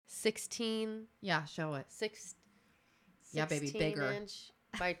16. Yeah, show it. Yeah, baby, 16 bigger. inch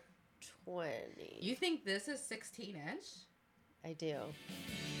by 20. You think this is 16-inch? I do.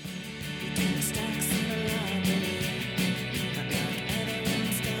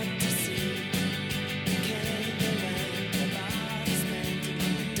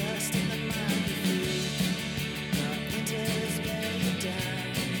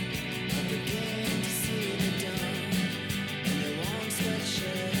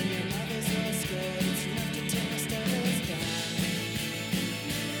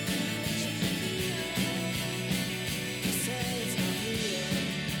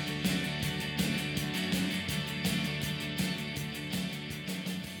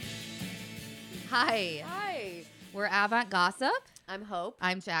 Hi. Hi. We're Avant Gossip. I'm Hope.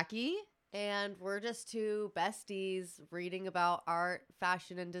 I'm Jackie. And we're just two besties reading about art,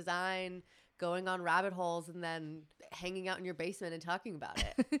 fashion, and design, going on rabbit holes, and then hanging out in your basement and talking about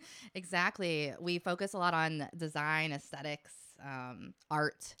it. Exactly. We focus a lot on design, aesthetics,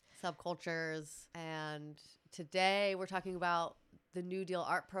 art. Subcultures. And today we're talking about the New Deal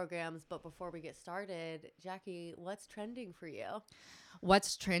art programs. But before we get started, Jackie, what's trending for you?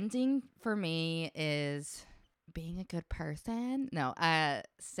 What's trending for me is being a good person. No,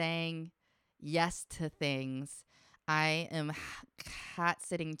 saying yes to things. I am cat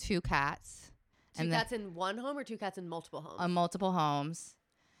sitting 2 cats. Two cats in one home or 2 cats in multiple homes? On multiple homes.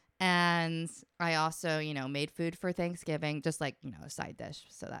 And I also, made food for Thanksgiving, just like, a side dish.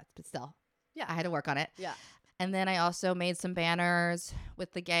 So but still, Yeah. I had to work on it. Yeah. And then I also made some banners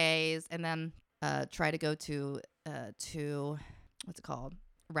with the gays and then try to go to what's it called?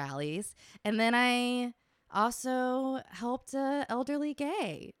 Rallies. And then I also helped an elderly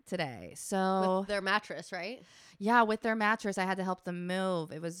gay today. So with their mattress, right? Yeah, with their mattress. I had to help them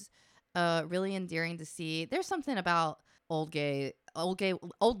move. It was really endearing to see. There's something about old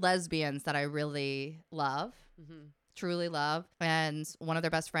lesbians that I really love. Mm-hmm. Truly love. And one of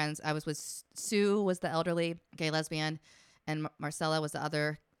their best friends, I was with Sue, was the elderly gay lesbian, and Marcella was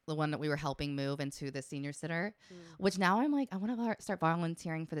the one that we were helping move into the senior center, which now I'm like, I want to start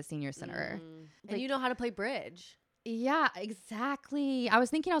volunteering for the senior center. And you know how to play bridge. Yeah, exactly. I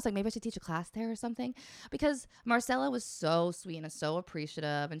was like, maybe I should teach a class there or something, because Marcella was so sweet and so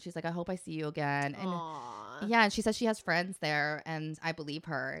appreciative. And she's like, I hope I see you again. And Aww. yeah, and she says she has friends there, and I believe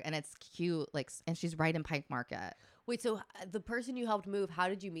her, and it's cute. And she's right in Pike Market. Wait, so the person you helped move, how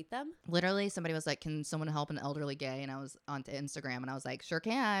did you meet them? Like somebody was like, can someone help an elderly gay? And I was onto Instagram, and I was like, sure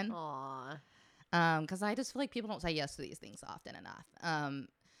can. Aww. Because I just feel like people don't say yes to these things often enough.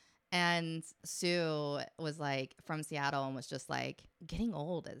 And Sue was like from Seattle and was just like, getting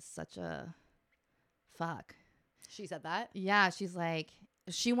old is such a fuck. She said that? Yeah, she's like,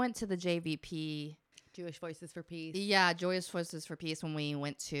 she went to the JVP. Jewish Voices for Peace. Yeah, Jewish Voices for Peace, when we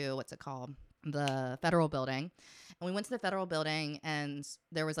went to, what's it called? The federal building. And we went to the federal building, and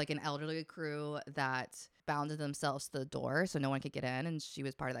there was like an elderly crew that bounded themselves to the door so no one could get in, and she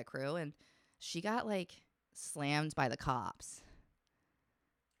was part of that crew, and she got like slammed by the cops. Crazy.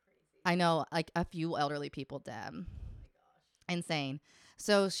 I know, like a few elderly people did. Oh my gosh. Insane.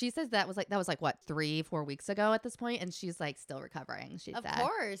 So she says that was like what, 3-4 weeks ago at this point, and she's like still recovering. She said, of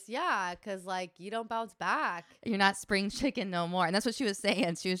course, yeah, because like you don't bounce back. You're not spring chicken no more. And that's what she was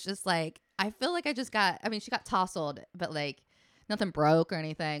saying. She was just like, I feel like she got tousled, but like nothing broke or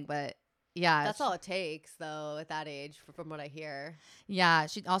anything. But yeah, that's all it takes though at that age, from what I hear. Yeah,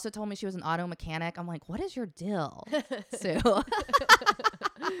 she also told me she was an auto mechanic. I'm like, what is your deal, Sue?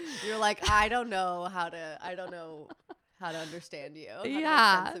 You're like, I don't know how to understand you. How yeah.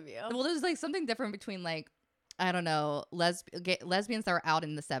 To make sense of you. Well, there's like something different between like, I don't know, lesbians that were out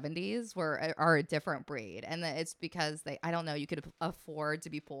in the 70s are a different breed. And it's because you could afford to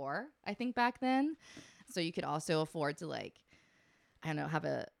be poor, I think, back then. So you could also afford to like, I don't know, have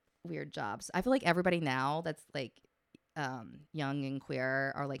a weird jobs. I feel like everybody now that's like young and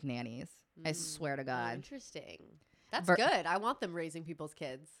queer are like nannies. I swear to God. Oh, interesting. That's good. I want them raising people's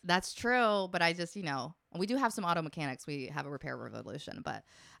kids. That's true. But I just, we do have some auto mechanics. We have a repair revolution. But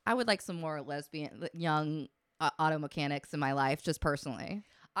I would like some more young auto mechanics in my life, just personally.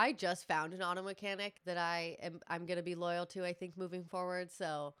 I just found an auto mechanic that I'm going to be loyal to, I think, moving forward.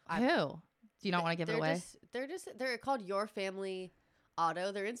 So who? Do you not want to give it away? They're called Your Family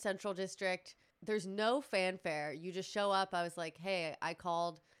Auto. They're in Central District. There's no fanfare. You just show up. I was like, hey, I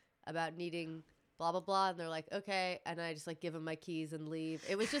called about needing blah, blah, blah. And they're like, okay. And I just like give them my keys and leave.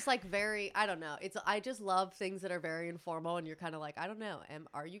 It was just like very, I don't know. I just love things that are very informal. And you're kind of like, I don't know.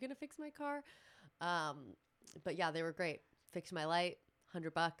 Are you going to fix my car? But yeah, they were great. Fixed my light,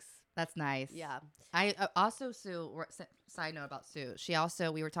 $100. That's nice. Yeah. I also Sue. Side note about Sue.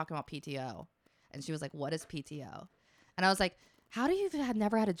 We were talking about PTO, and she was like, "What is PTO?" And I was like, "How do you have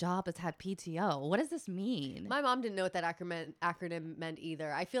never had a job that's had PTO? What does this mean?" My mom didn't know what that acronym meant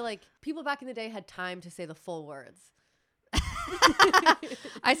either. I feel like people back in the day had time to say the full words.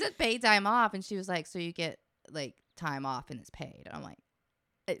 I said paid time off, and she was like, "So you get like time off and it's paid?" And I'm like,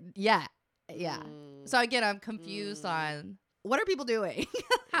 "Yeah, yeah." So again, I'm confused on what are people doing?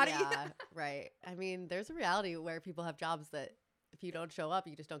 How do you? Right. I mean, there's a reality where people have jobs that if you don't show up,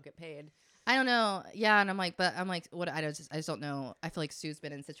 you just don't get paid. I don't know. Yeah, and I'm like, what? I just don't know. I feel like Sue's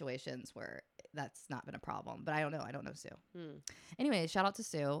been in situations where that's not been a problem, but I don't know. I don't know Sue. Anyway, shout out to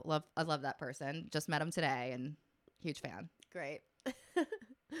Sue. I love that person. Just met him today, and huge fan. Great.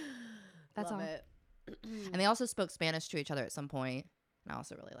 That's love all. it. And they also spoke Spanish to each other at some point, and I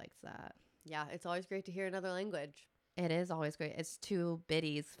also really liked that. Yeah, it's always great to hear another language. It is always great. It's two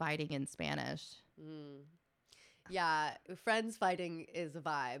biddies fighting in Spanish. Yeah, friends fighting is a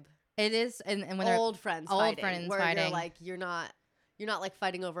vibe. It is, and when old friends fighting, you're like you're not like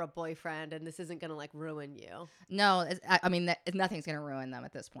fighting over a boyfriend, and this isn't gonna like ruin you. No, nothing's gonna ruin them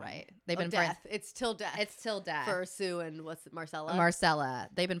at this point. They've been friends. It's till death. It's till death for Sue and Marcella. Marcella.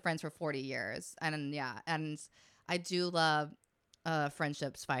 They've been friends for 40 years, and I do love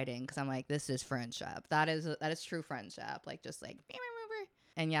friendships fighting because I'm like, this is friendship. That is true friendship. Like just like,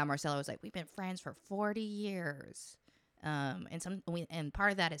 and yeah, Marcella was like, we've been friends for 40 years. And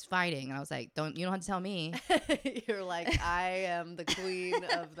part of that is fighting. And I was like, you don't have to tell me. You're like, I am the queen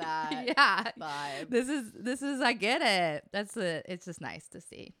of that. Yeah. Vibe. This is, I get it. It's just nice to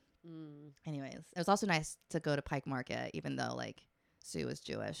see. Anyways, it was also nice to go to Pike Market, even though like Sue was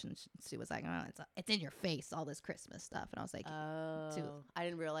Jewish and Sue was like, oh, it's in your face, all this Christmas stuff. And I was like, I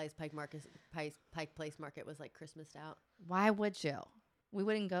didn't realize Pike Place Market was like Christmased out. Why would you? We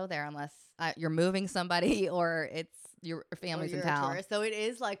wouldn't go there unless you're moving somebody or it's your family's in town. A tourist. So it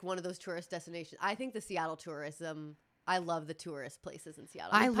is like one of those tourist destinations. I think the Seattle tourism, I love the tourist places in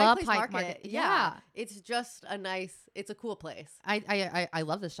Seattle. I love Pike Market. Yeah. It's just it's a cool place. I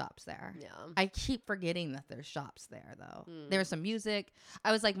love the shops there. Yeah. I keep forgetting that there's shops there though. There's some music.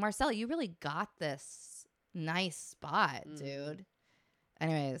 I was like, Marcella, you really got this nice spot, dude.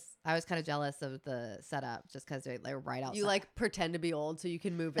 Anyways, I was kind of jealous of the setup just because they're right outside. You like pretend to be old so you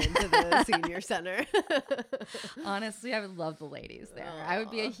can move into the senior center. Honestly, I would love the ladies there. Aww. I would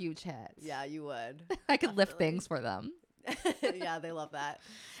be a huge hit. Yeah, you would. I could lift things for them. Yeah, they love that.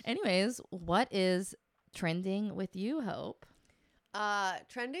 Anyways, what is trending with you, Hope?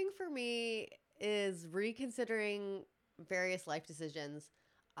 Trending for me is reconsidering various life decisions.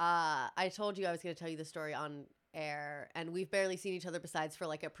 I told you I was going to tell you the story on air, and we've barely seen each other besides for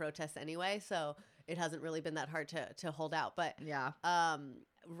like a protest anyway, so it hasn't really been that hard to hold out. But yeah,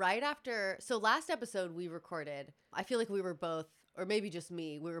 right after, so last episode we recorded, I feel like we were both, or maybe just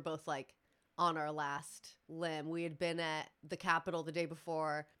me, we were both like on our last limb. We had been at the Capitol the day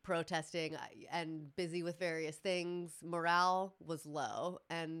before protesting and busy with various things. Morale was low,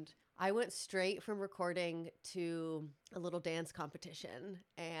 and I went straight from recording to a little dance competition.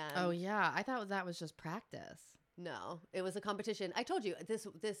 And oh yeah, I thought that was just practice. No, it was a competition. I told you this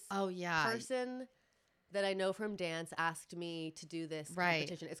oh yeah person that I know from dance asked me to do this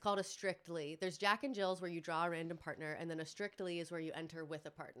competition. It's called a Strictly. There's Jack and Jill's where you draw a random partner, and then a Strictly is where you enter with a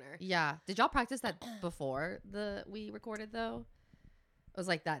partner. Yeah. Did y'all practice that before we recorded though? It was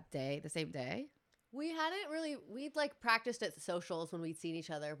like that day, the same day. We hadn't really. We'd like practiced at socials when we'd seen each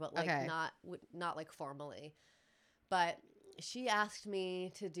other, but like not like formally. But she asked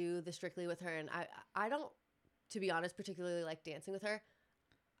me to do the Strictly with her, and I don't, to be honest, particularly like dancing with her.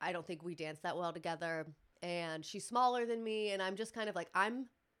 I don't think we dance that well together, and she's smaller than me, and I'm just kind of like, I'm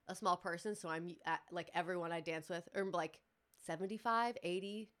a small person, so I'm like everyone I dance with, or like 75,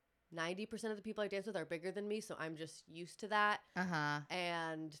 80, 90% of the people I dance with are bigger than me, so I'm just used to that.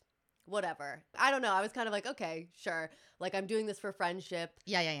 And whatever. I don't know. I was kind of like, okay, sure. Like, I'm doing this for friendship.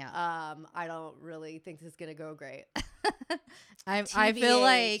 Yeah. I don't really think this is gonna go great. I feel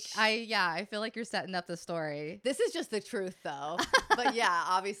like you're setting up the story. This is just the truth, though. But yeah,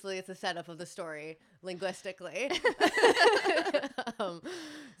 obviously, it's a setup of the story linguistically.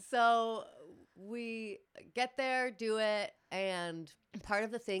 So we get there, do it, and part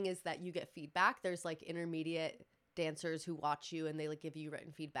of the thing is that you get feedback. There's like intermediate dancers who watch you, and they like give you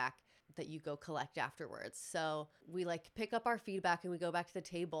written feedback that you go collect afterwards. So we like pick up our feedback and we go back to the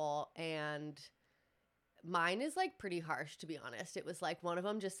table, and mine is like pretty harsh, to be honest. It was like one of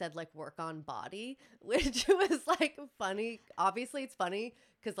them just said like work on body, which was like funny. Obviously it's funny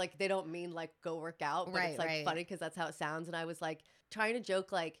because like they don't mean like go work out, but it's like funny because that's how it sounds. And I was like, trying to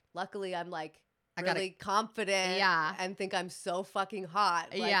joke like, luckily I'm like I really confident Yeah. and think I'm so fucking hot,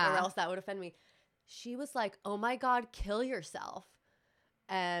 like, or Yeah. else that would offend me. She was like, oh my God, kill yourself.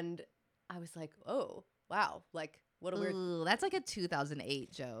 And I was like, oh, wow. Like, what a weird. Ooh, that's like a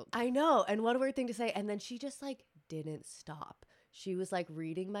 2008 joke. I know. And what a weird thing to say. And then she just like didn't stop. She was like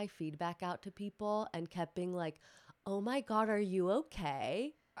reading my feedback out to people and kept being like, oh my God, are you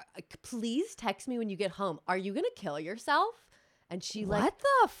okay? Please text me when you get home. Are you going to kill yourself? And she like, What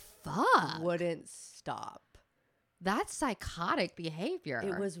the fuck? wouldn't stop. That's psychotic behavior.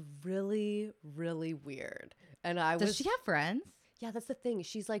 It was really, really weird. And I Does was. she have friends? Yeah, that's the thing.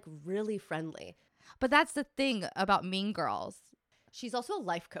 She's like really friendly. But that's the thing about Mean Girls. She's also a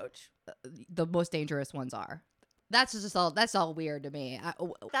life coach. The most dangerous ones are. That's all weird to me.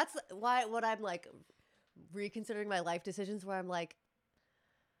 That's why what I'm like reconsidering my life decisions where I'm like,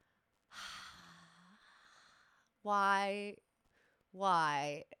 why?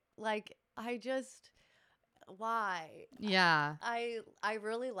 Like, why? Yeah. I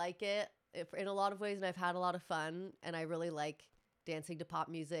really like it in a lot of ways, and I've had a lot of fun, and I really like dancing to pop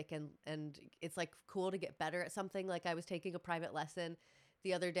music, and it's like cool to get better at something. Like, I was taking a private lesson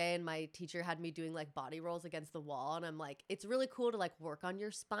the other day, and my teacher had me doing like body rolls against the wall, and I'm like, it's really cool to like work on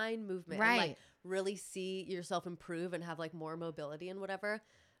your spine movement, and like really see yourself improve and have like more mobility and whatever.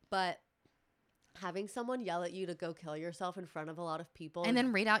 But having someone yell at you to go kill yourself in front of a lot of people And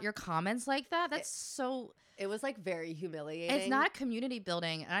then read out your comments like that. It was like very humiliating. It's not community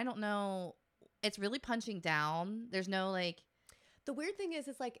building, and I don't know. It's really punching down. There's no like. The weird thing is,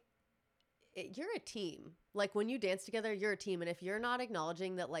 it's like you're a team. Like when you dance together, you're a team, and if you're not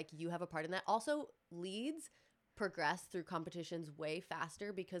acknowledging that, like you have a part in that. Also, leads progress through competitions way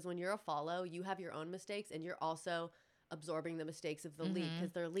faster because when you're a follow, you have your own mistakes, and you're also absorbing the mistakes of the lead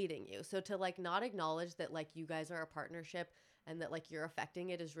because they're leading you. So to like not acknowledge that like you guys are a partnership and that like you're affecting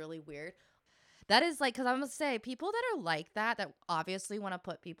it is really weird. That is like, because I'm going to say people that are like that obviously want to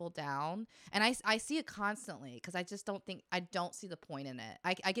put people down. And I see it constantly because I don't see the point in it.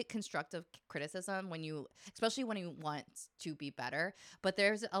 I get constructive criticism especially when you want to be better. But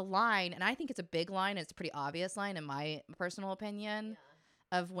there's a line, and I think it's a big line. It's a pretty obvious line in my personal opinion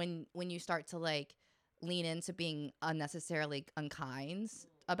of when you start to like lean into being unnecessarily unkind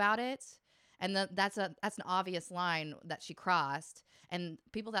about it. And that's an obvious line that she crossed. And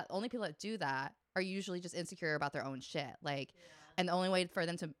only people that do that are usually just insecure about their own shit. Like, and the only way for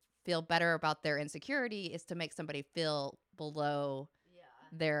them to feel better about their insecurity is to make somebody feel below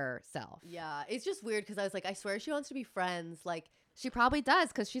their self. Yeah, it's just weird because I was like, I swear she wants to be friends. Like, she probably does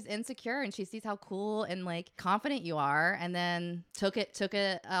because she's insecure and she sees how cool and like confident you are, and then took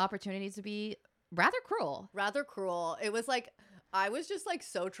an opportunity to be rather cruel. It was like I was just like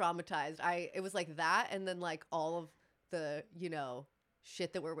so traumatized. It was like that, and then like all of the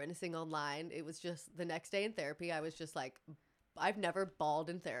shit that we're witnessing online. It was just the next day in therapy. I was just like, I've never bawled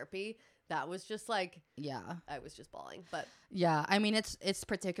in therapy. That was just like, I was just bawling. But yeah, I mean it's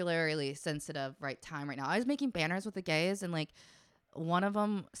particularly sensitive time right now. I was making banners with the gays, and like one of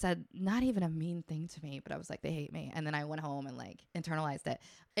them said not even a mean thing to me, but I was like, they hate me. And then I went home and like internalized it.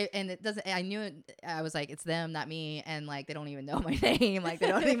 And it doesn't, I knew it, I was like, it's them, not me. And like, they don't even know my name. Like they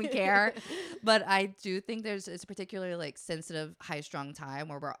don't even care. But I do think it's a particularly like sensitive, high strung time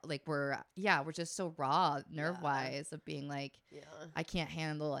where we're just so raw nerve wise of being like, I can't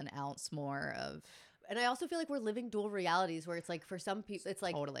handle an ounce more of. And I also feel like we're living dual realities where it's like for some people, it's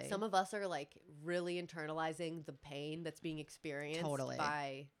like some of us are like really internalizing the pain that's being experienced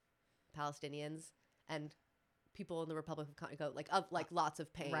by Palestinians and people in the Republic of Congo, like lots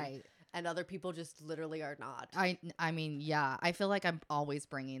of pain. Right. And other people just literally are not. I mean, yeah, I feel like I'm always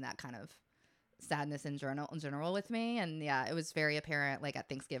bringing that kind of sadness in general with me. And yeah, it was very apparent like at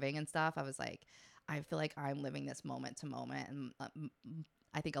Thanksgiving and stuff. I was like, I feel like I'm living this moment to moment. And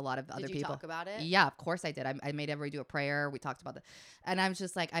I think a lot of other people. Did you talk about it? Yeah, of course I did. I made everybody do a prayer. We talked about it. And I was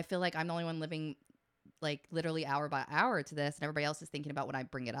just like, I feel like I'm the only one living like literally hour by hour to this. And everybody else is thinking about when I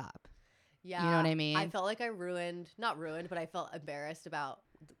bring it up. Yeah. You know what I mean? I felt like I not ruined, but I felt embarrassed about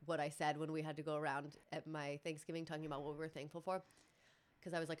what I said when we had to go around at my Thanksgiving talking about what we were thankful for.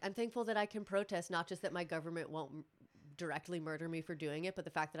 Because I was like, I'm thankful that I can protest, not just that my government won't directly murder me for doing it, but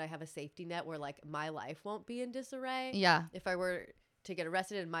the fact that I have a safety net where like my life won't be in disarray. Yeah. If I were to get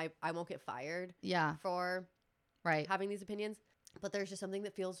arrested and I won't get fired for having these opinions. But there's just something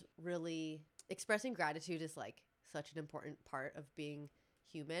that feels really, expressing gratitude is like such an important part of being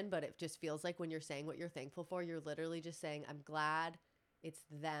human, but it just feels like when you're saying what you're thankful for, you're literally just saying, I'm glad it's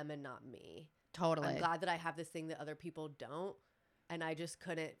them and not me. Totally. I'm glad that I have this thing that other people don't. And I just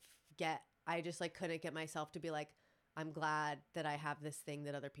couldn't get myself to be like, I'm glad that I have this thing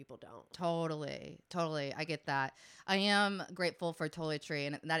that other people don't. Totally. I get that. I am grateful for toiletry,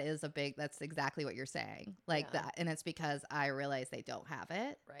 and that's exactly what you're saying. Like Yeah. that. And it's because I realize they don't have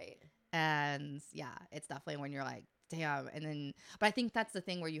it. Right. And yeah, it's definitely when you're like, damn. And then, but I think that's the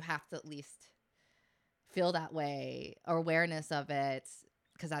thing where you have to at least feel that way or awareness of it,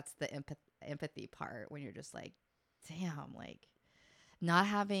 because that's the empathy part when you're just like, damn, like not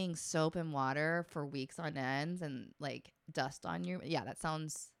having soap and water for weeks on ends and like dust on you. Yeah, that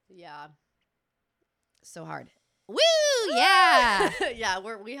sounds Yeah. so hard. Woo! Yeah. Yeah,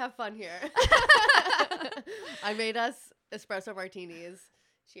 we have fun here. I made us espresso martinis.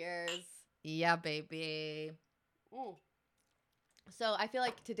 Cheers. Yeah, baby. Mm. So I feel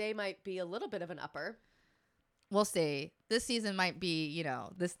like today might be a little bit of an upper. We'll see. This season might be,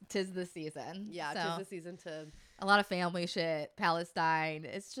 tis the season. Yeah, So, 'tis the season to. a lot of family shit, Palestine.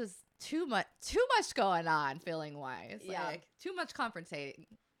 It's just too much going on, feeling wise. Yeah. Like, too much confrontation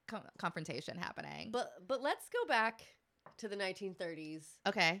happening. But let's go back to the 1930s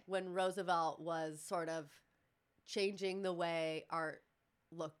Okay. when Roosevelt was sort of changing the way art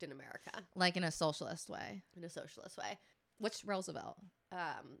looked in America Like in a socialist way. in a socialist way. Which Roosevelt?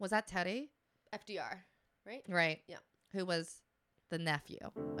 Um, Was that Teddy? FDR, right? Right. Yeah. Who was the nephew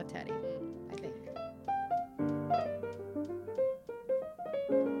of Teddy, I think.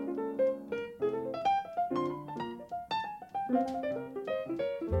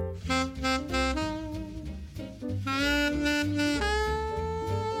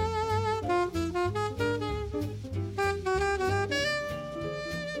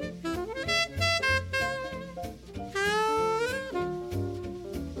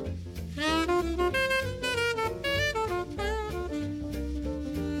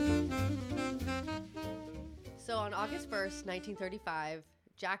 So on August 1st, 1935,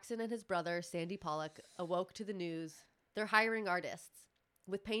 Jackson and his brother, Sandy Pollock, awoke to the news. They're hiring artists.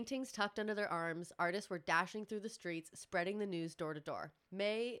 With paintings tucked under their arms, artists were dashing through the streets, spreading the news door to door.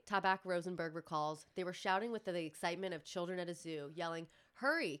 May Tabak Rosenberg recalls, they were shouting with the excitement of children at a zoo, yelling,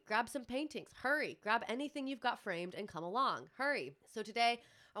 "Hurry, grab some paintings. Hurry, grab anything you've got framed and come along. Hurry." So today,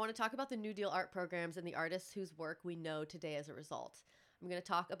 I want to talk about the New Deal art programs and the artists whose work we know today as a result. I'm going to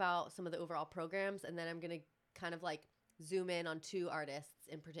talk about some of the overall programs, and then I'm going to kind of like zoom in on two artists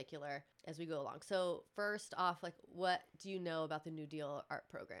in particular as we go along. So first off, like, what do you know about the New Deal art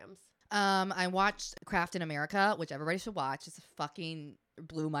programs? I watched Craft in America, which everybody should watch. It's fucking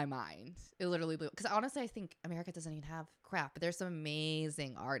blew my mind. It literally blew. Because honestly, I think America doesn't even have craft, but there's some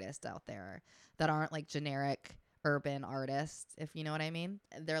amazing artists out there that aren't like generic urban artists, if you know what I mean.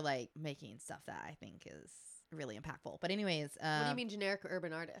 They're like making stuff that I think is really impactful. But anyways, What do you mean generic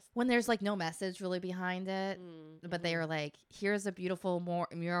urban artists? when there's like no message really behind it, but they are like, here's a beautiful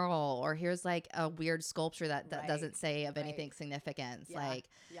mural, or here's like a weird sculpture that Right, doesn't say of right. anything significance. Yeah. Like,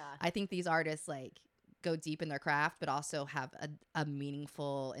 Yeah. I think these artists like go deep in their craft, but also have a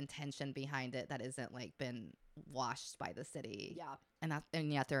meaningful intention behind it that isn't like been washed by the city. Yeah.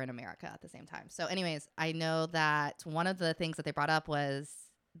 And yet they're in America at the same time. So anyways, I know that one of the things that they brought up was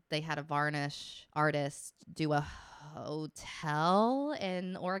they had a varnish artist do a hotel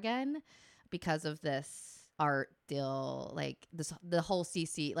in Oregon because of this art deal. Like the whole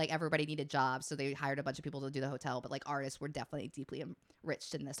CC, like everybody needed jobs, so they hired a bunch of people to do the hotel, but like artists were definitely deeply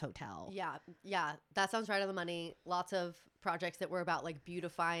enriched in this hotel. Yeah. Yeah. That sounds right on the money. Lots of projects that were about like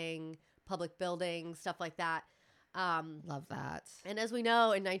beautifying public buildings, stuff like that. Love that. And as we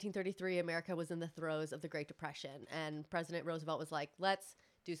know, in 1933, America was in the throes of the Great Depression, and President Roosevelt was like, let's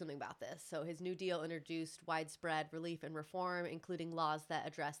do something about this. So his New Deal introduced widespread relief and reform, including laws that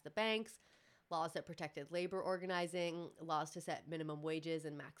addressed the banks, laws that protected labor organizing, laws to set minimum wages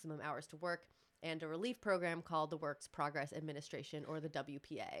and maximum hours to work, and a relief program called the Works Progress Administration, or the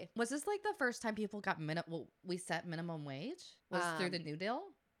WPA. Was this like the first time people got we set minimum wage? Was through the New Deal?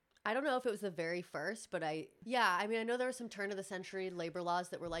 I don't know if it was the very first, but I know there were some turn of the century labor laws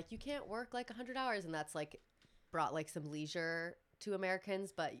that were like, you can't work like 100 hours, and that's like brought like some leisure to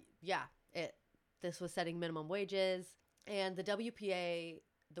Americans. But yeah, this was setting minimum wages, and the WPA,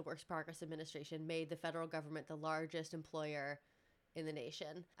 the Works Progress Administration, made the federal government the largest employer in the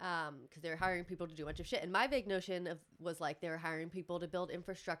nation, because they were hiring people to do a bunch of shit. And my vague notion was like they were hiring people to build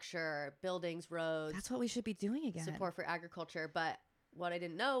infrastructure, buildings, roads. That's what we should be doing again. Support for agriculture. But what I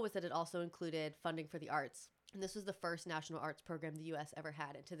didn't know was that it also included funding for the arts. And this was the first national arts program the U.S. ever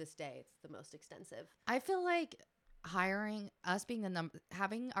had. And to this day, it's the most extensive. I feel like having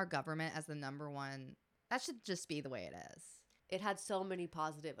our government as the number one, that should just be the way it is. it had so many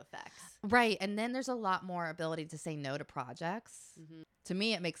positive effects. Right. And then there's a lot more ability to say no to projects. Mm-hmm. To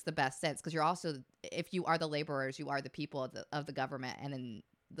me, it makes the best sense because you're also, if you are the laborers, you are the people of the government. And then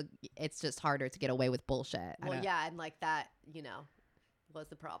it's just harder to get away with bullshit. Well, yeah, and like that, was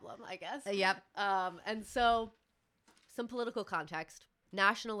the problem, I guess. Yep. And so, some political context.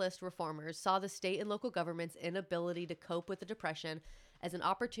 Nationalist reformers saw the state and local government's inability to cope with the Depression as an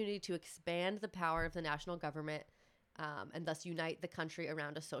opportunity to expand the power of the national government and thus unite the country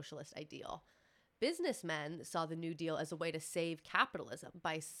around a socialist ideal. Businessmen saw the New Deal as a way to save capitalism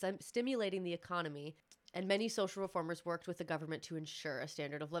by stimulating the economy, and many social reformers worked with the government to ensure a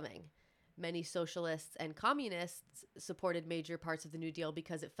standard of living. Many socialists and communists supported major parts of the New Deal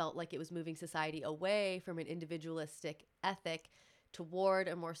because it felt like it was moving society away from an individualistic ethic toward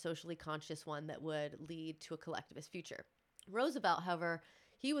a more socially conscious one that would lead to a collectivist future. Roosevelt, however,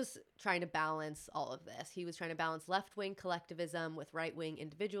 he was trying to balance all of this. He was trying to balance left-wing collectivism with right-wing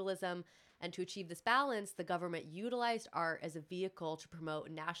individualism. And to achieve this balance, the government utilized art as a vehicle to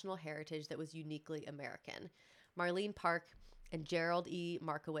promote national heritage that was uniquely American. Marlene Park and Gerald E.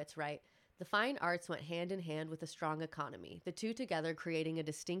 Markowitz write, "The fine arts went hand in hand with a strong economy, the two together creating a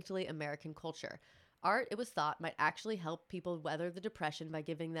distinctly American culture. Art, it was thought, might actually help people weather the Depression by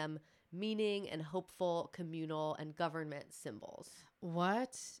giving them meaning and hopeful communal and government symbols."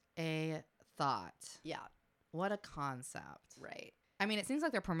 What a thought. Yeah, What a concept. right. I mean, it seems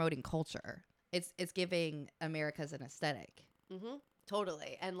like they're promoting culture. It's giving America as an aesthetic. Mm-hmm.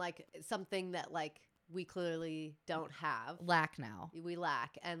 Totally. And like something that like we clearly don't have. Lack now. We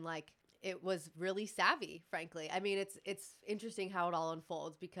lack. And like it was really savvy, frankly. I mean, it's interesting how it all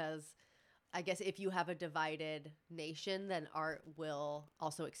unfolds because I guess if you have a divided nation, then art will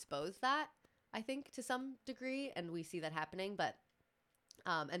also expose that, I think, to some degree. And we see that happening. But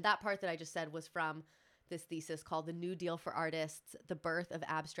and that part that I just said was from this thesis called The New Deal for Artists, The Birth of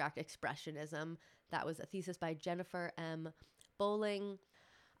Abstract Expressionism. That was a thesis by Jennifer M. Bowling.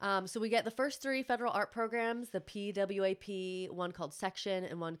 So we get the first three federal art programs, the PWAP, one called Section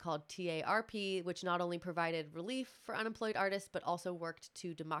and one called TARP, which not only provided relief for unemployed artists, but also worked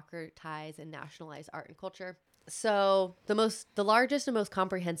to democratize and nationalize art and culture. So the largest and most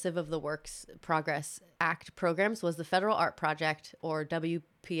comprehensive of the Works Progress Act programs was the Federal Art Project, or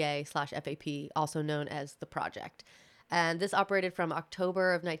WPA/FAP, also known as the Project. And this operated from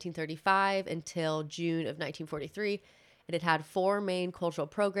October of 1935 until June of 1943. And it had four main cultural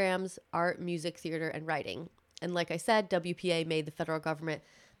programs: art, music, theater, and writing. And like I said, WPA made the federal government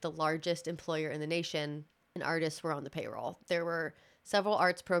the largest employer in the nation, and artists were on the payroll. There were several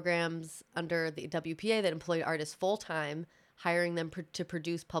arts programs under the WPA that employed artists full-time, hiring them to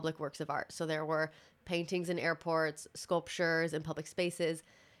produce public works of art. So there were paintings in airports, sculptures in public spaces,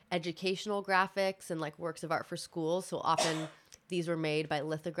 educational graphics, and like works of art for schools. So often these were made by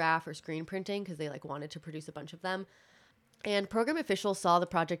lithograph or screen printing because they like wanted to produce a bunch of them. And program officials saw the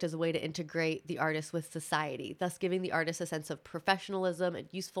project as a way to integrate the artist with society, thus giving the artist a sense of professionalism and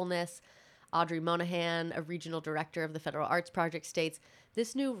usefulness. Audrey Monahan, a regional director of the Federal Arts Project, states,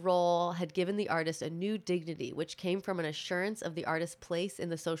 "This new role had given the artist a new dignity, which came from an assurance of the artist's place in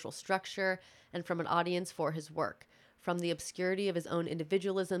the social structure and from an audience for his work. From the obscurity of his own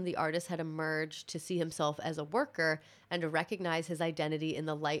individualism, the artist had emerged to see himself as a worker and to recognize his identity in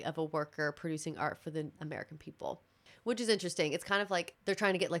the light of a worker producing art for the American people." Which is interesting. It's kind of like they're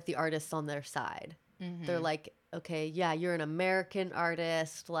trying to get like the artists on their side. Mm-hmm. They're like, okay, yeah, you're an American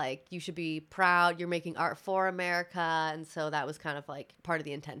artist. Like, you should be proud. You're making art for America. And so that was kind of like part of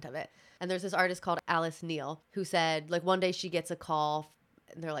the intent of it. And there's this artist called Alice Neal who said, like, one day she gets a call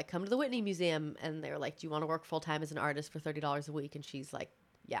and they're like, come to the Whitney Museum. And they're like, do you want to work full time as an artist for $30 a week? And she's like,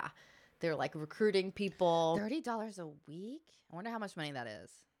 yeah. They're like recruiting people. $30 a week? I wonder how much money that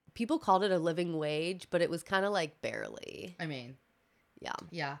is. People called it a living wage, but it was kind of like barely. I mean, yeah.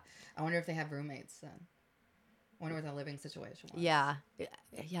 Yeah. I wonder if they have roommates then. I wonder what the living situation was. Yeah.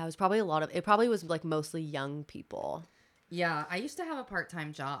 Yeah, it was probably it probably was like mostly young people. Yeah. I used to have a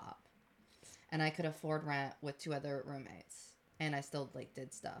part-time job and I could afford rent with two other roommates and I still like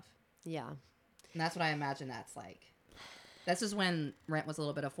did stuff. Yeah. And that's what I imagine that's like. This is when rent was a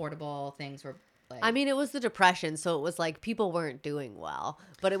little bit affordable. Things were like, I mean, it was the Depression, so it was like people weren't doing well,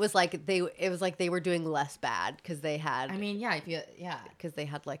 but it was like they were doing less bad because they had. I mean, yeah, because they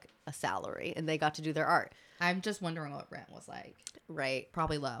had like a salary and they got to do their art. I'm just wondering what rent was like. Right.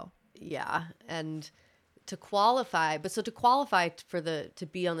 Probably low. Yeah, and to qualify to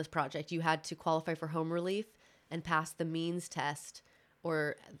be on this project, you had to qualify for home relief and pass the means test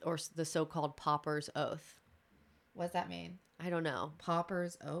or the so-called pauper's oath. What does that mean? I don't know.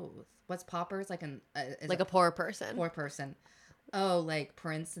 Pauper's oath. What's paupers like? A poor poor person. Poor person. Oh, like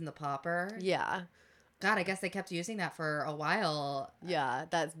Prince and the Pauper? Yeah. God, I guess they kept using that for a while. Yeah,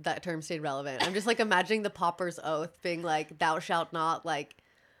 that term stayed relevant. I'm just like imagining the pauper's oath being like, thou shalt not, like,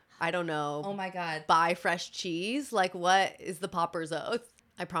 I don't know, Oh my God. buy fresh cheese. Like, what is the pauper's oath?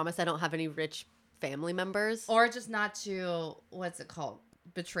 I promise I don't have any rich family members. Or just not to, what's it called?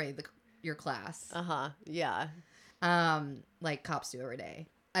 Betray your class. Uh-huh. Yeah. Like cops do every day.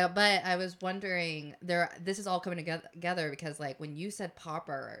 But I was wondering, this is all coming together because, like, when you said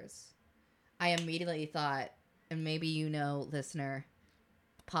paupers, I immediately thought, and maybe you know, listener,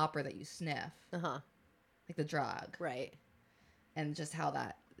 pauper that you sniff. Uh-huh. Like the drug. Right. And just how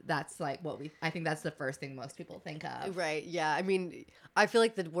that's like I think that's the first thing most people think of. Right. Yeah. I mean, I feel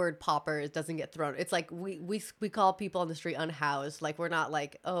like the word pauper doesn't get thrown. It's like we call people on the street unhoused. Like, we're not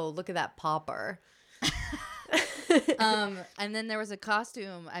like, oh, look at that pauper. And then there was a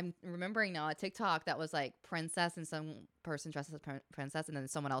costume I'm remembering now, a TikTok that was like princess, and some person dresses as princess, and then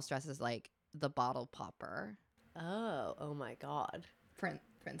someone else dresses like the bottle popper. Oh my God. Princess.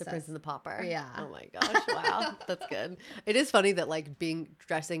 The Prince and the Pauper. Yeah. Oh my gosh. Wow. That's good. It is funny that like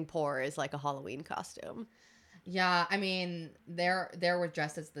dressing poor is like a Halloween costume. Yeah. I mean, there were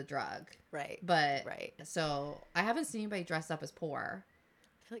dressed as the drug. Right. But right. So I haven't seen anybody dressed up as poor.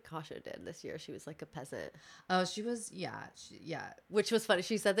 I feel like Kasha did this year. She was like a peasant. Oh, she was. Yeah. Which was funny.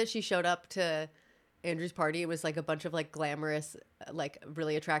 She said that she showed up to Andrew's party. It was like a bunch of like glamorous, like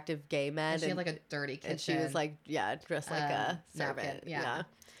really attractive gay men. And she had like a dirty kitchen. And she was like, dressed like a servant. Yeah.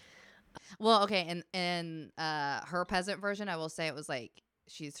 Well, okay. And her peasant version, I will say it was like,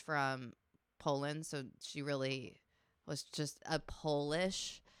 she's from Poland. So she really was just a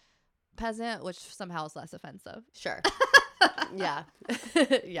Polish peasant, which somehow is less offensive. Sure. Yeah.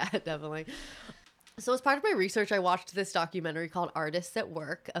 Yeah, definitely. So as part of my research, I watched this documentary called Artists at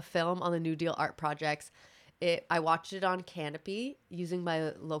Work, a film on the New Deal art projects. I watched it on Canopy using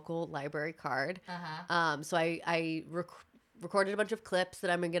my local library card. Uh-huh. So I recorded a bunch of clips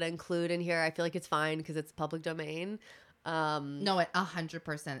that I'm going to include in here. I feel like it's fine because it's public domain. No, it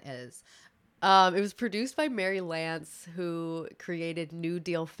 100% is. It was produced by Mary Lance, who created New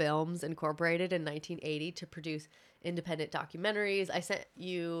Deal Films Incorporated in 1980 to produce independent documentaries. I sent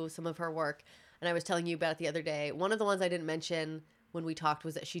you some of her work, and I was telling you about it the other day. One of the ones I didn't mention when we talked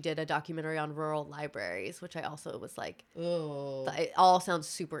was that she did a documentary on rural libraries, which I also was like, ooh, it all sounds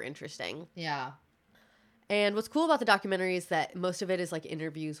super interesting. Yeah. And what's cool about the documentary is that most of it is like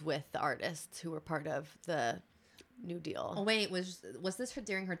interviews with the artists who were part of the New Deal. Oh, wait, was this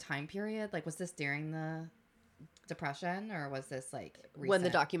during her time period? Like, was this during the Depression, or was this like recent? When the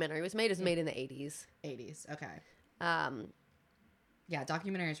documentary was made? It was made in the 80s. 80s, okay. Yeah,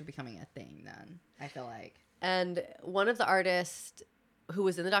 documentaries were becoming a thing then, I feel like. And one of the artists who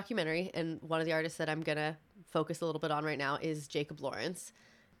was in the documentary, and one of the artists that I'm going to focus a little bit on right now, is Jacob Lawrence.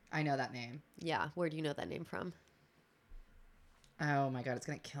 I know that name. Yeah. Where do you know that name from? Oh my God, it's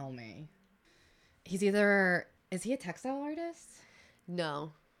going to kill me. Is he a textile artist?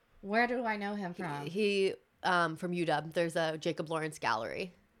 No. Where do I know him from? He from UW. There's a Jacob Lawrence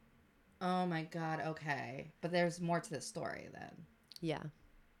gallery. Oh my God, okay. But there's more to this story then. Yeah.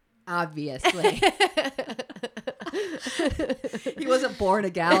 Obviously. He wasn't born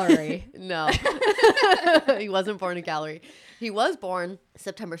a gallery. No. He wasn't born a gallery. He was born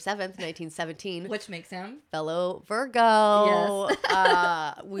September 7th, 1917. Which makes him fellow Virgo.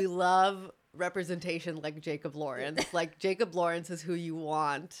 Yes. We love representation like Jacob Lawrence. Like, Jacob Lawrence is who you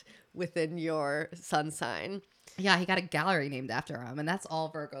want within your sun sign. Yeah, he got a gallery named after him, and that's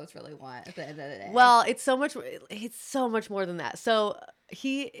all Virgos really want at the end of the day. Well, it's so much more than that. So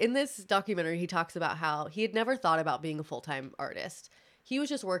in this documentary, he talks about how he had never thought about being a full-time artist. He was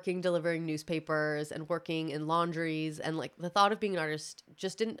just delivering newspapers and working in laundries, and like the thought of being an artist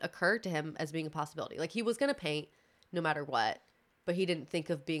just didn't occur to him as being a possibility. Like, he was going to paint no matter what, but he didn't think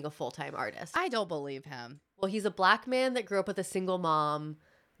of being a full-time artist. I don't believe him. Well, he's a black man that grew up with a single mom.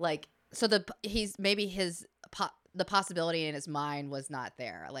 Like, so the possibility in his mind was not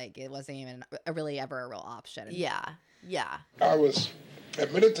there. Like, it wasn't even really ever a real option. Yeah. I was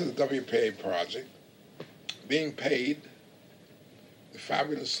admitted to the WPA project, being paid the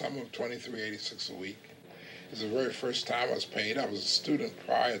fabulous sum of $23.86 a week. It was the very first time I was paid. I was a student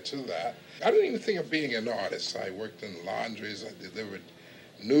prior to that. I didn't even think of being an artist. I worked in laundries. I delivered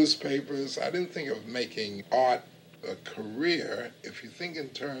newspapers. I didn't think of making art a career if you think in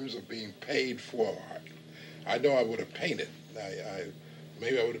terms of being paid for art. I know I would have painted.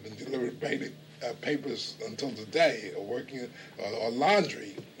 Maybe I would have been delivering papers until today, or working or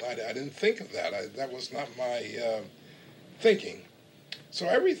laundry. I didn't think of that. That was not my thinking. So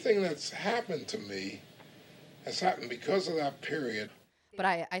everything that's happened to me It's happened because of that period. But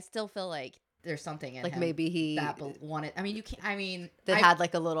I still feel like there's something in Like him maybe he that wanted. I mean, you can't. I mean, that had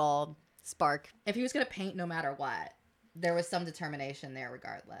like a little spark. if he was gonna paint no matter what, there was some determination there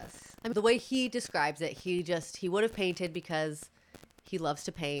regardless. I mean, the way he describes it, he would have painted because he loves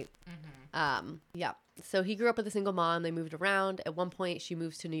to paint. Yeah. So he grew up with a single mom. They moved around. At one point, she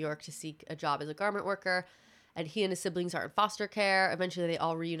moves to New York to seek a job as a garment worker, and he and his siblings are in foster care. Eventually, they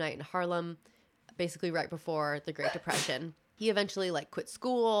all reunite in Harlem, basically right before the Great Depression. He eventually like quit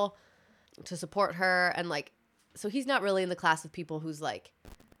school to support her, and like, so he's not really in the class of people who's like,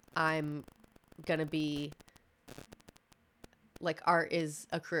 I'm gonna be like, art is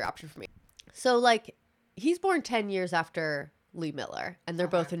a career option for me. So like, he's born 10 years after Lee Miller, and they're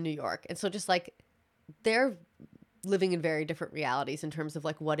both in New York, and so just like, they're living in very different realities in terms of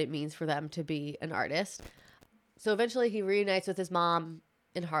like what it means for them to be an artist. So eventually he reunites with his mom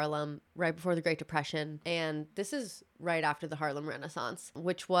in Harlem right before the Great Depression. And this is right after the Harlem Renaissance,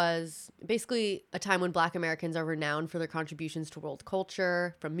 which was basically a time when Black Americans are renowned for their contributions to world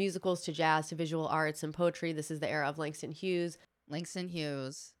culture, from musicals to jazz to visual arts and poetry. This is the era of Langston Hughes. Langston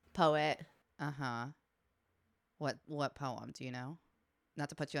Hughes. Poet. Uh-huh. What poem, do you know? Not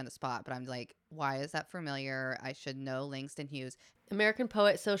to put you on the spot, but I'm like, why is that familiar? I should know Langston Hughes. American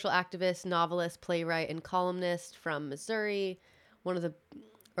poet, social activist, novelist, playwright, and columnist from Missouri. One of the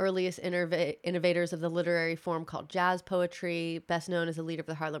earliest innovators of the literary form called jazz poetry, best known as a leader of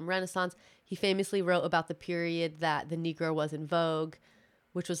the Harlem Renaissance. He famously wrote about the period that the Negro was in vogue,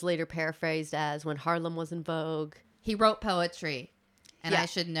 which was later paraphrased as when Harlem was in vogue. He wrote poetry, and Yeah. I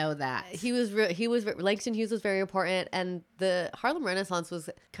should know that. Langston Hughes was very important, and the Harlem Renaissance was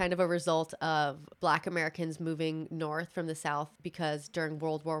kind of a result of Black Americans moving north from the South because during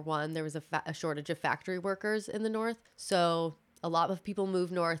World War I, there was a shortage of factory workers in the North. So a lot of people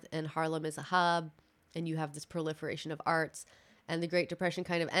move north, and Harlem is a hub, and you have this proliferation of arts. And the Great Depression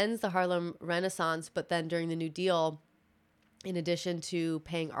kind of ends the Harlem Renaissance, but then during the New Deal, in addition to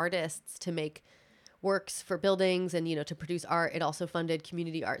paying artists to make works for buildings and, to produce art, it also funded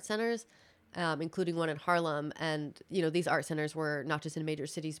community art centers, including one in Harlem. And, these art centers were not just in major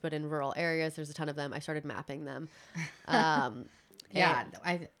cities, but in rural areas. There's a ton of them. I started mapping them. Yeah,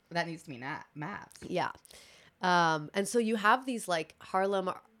 that needs to be maps. Yeah. And so you have these like Harlem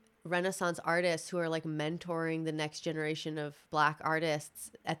Renaissance artists who are like mentoring the next generation of Black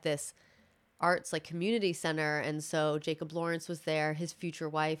artists at this arts like community center. And so Jacob Lawrence was there. His future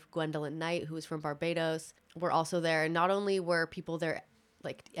wife, Gwendolyn Knight, who was from Barbados, were also there. And not only were people there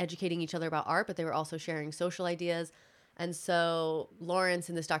like educating each other about art, but they were also sharing social ideas. And so Lawrence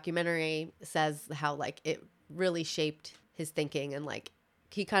in this documentary says how like it really shaped his thinking, and like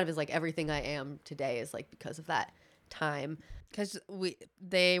he kind of is like, everything I am today is like because of that time. Because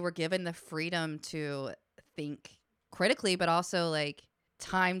they were given the freedom to think critically, but also like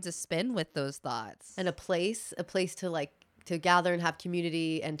time to spend with those thoughts, And a place to like to gather and have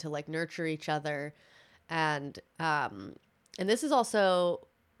community and to like nurture each other. And this is also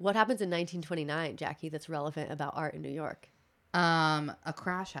what happens in 1929, Jackie, that's relevant about art in New York. A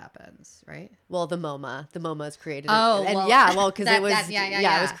crash happens, right? Well, the MoMA is created. Oh, and well, because it was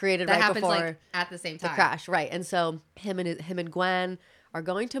it was created that right happens, before like, at the same the time. crash, right? And so him and Gwen are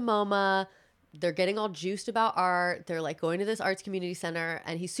going to MoMA. They're getting all juiced about art. They're like going to this arts community center,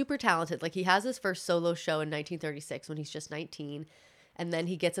 and he's super talented. Like he has his first solo show in 1936 when he's just 19, and then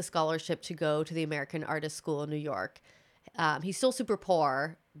he gets a scholarship to go to the American Artist School in New York. He's still super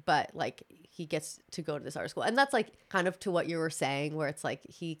poor, but like he gets to go to this art school. And that's like kind of to what you were saying, where it's like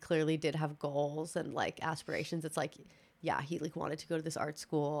he clearly did have goals and like aspirations. It's like, yeah, he like wanted to go to this art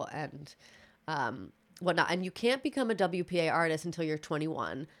school and whatnot. And you can't become a WPA artist until you're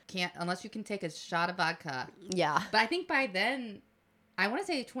 21. Can't, unless you can take a shot of vodka. Yeah. But I think by then, I want to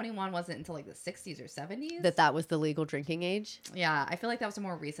say 21 wasn't until like the 60s or 70s. That was the legal drinking age. Yeah, I feel like that was a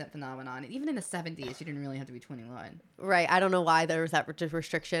more recent phenomenon. Even in the 70s, you didn't really have to be 21. Right. I don't know why there was that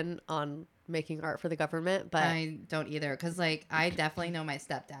restriction on making art for the government, but I don't either. Because like, I definitely know my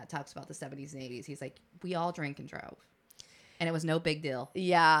stepdad talks about the 70s and 80s. He's like, we all drank and drove. And it was no big deal.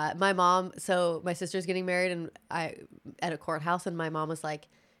 Yeah, my sister's getting married, and at a courthouse, and my mom was like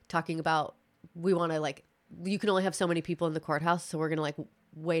talking about, we want to like, you can only have so many people in the courthouse, so we're gonna like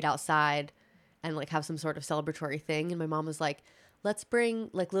wait outside and like have some sort of celebratory thing. And my mom was like, let's bring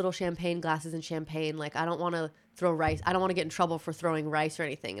like little champagne glasses and champagne. Like I don't want to throw rice. I don't want to get in trouble for throwing rice or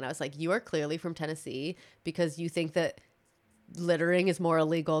anything. And I was like, you are clearly from Tennessee because you think that littering is more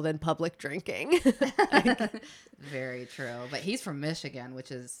illegal than public drinking. Very true. But he's from Michigan, which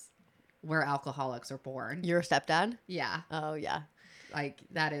is where alcoholics are born. Your stepdad? Yeah. Oh yeah. Like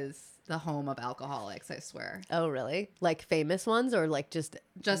that is the home of alcoholics, I swear. Oh, really? Like famous ones or like just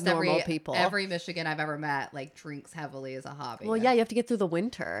normal every people? Every Michigan I've ever met like drinks heavily as a hobby. Well, yeah, you have to get through the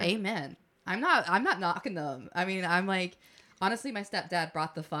winter. Amen. I'm not knocking them. I mean, I'm like, honestly, my stepdad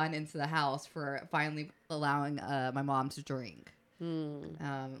brought the fun into the house for finally allowing my mom to drink.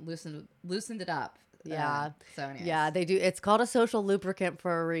 Loosened it up. Yeah. So anyways. Yeah, they do. It's called a social lubricant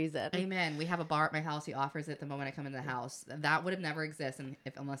for a reason. Amen. We have a bar at my house. He offers it the moment I come into the house. That would have never existed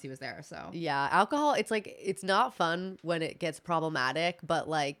unless he was there. So Yeah, alcohol, it's like, it's not fun when it gets problematic, but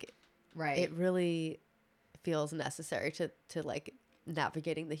like, right. it really feels necessary to like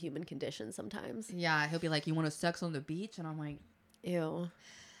navigating the human condition sometimes. Yeah, he'll be like, "You want to sex on the beach?" And I'm like, Ew.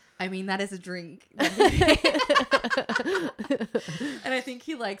 I mean, that is a drink. And I think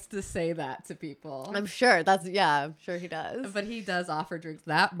he likes to say that to people. I'm sure he does. But he does offer drinks.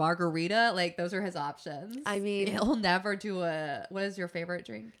 That margarita, like those are his options. I mean, he'll never do what is your favorite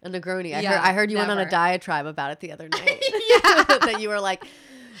drink? a Negroni. Yeah, I heard you went on a never. diatribe about it the other night. Yeah. That you were like,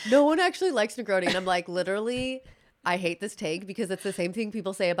 no one actually likes Negroni. And I'm like, literally, I hate this take because it's the same thing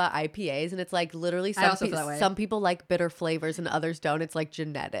people say about IPAs. And it's like literally some people like bitter flavors and others don't. It's like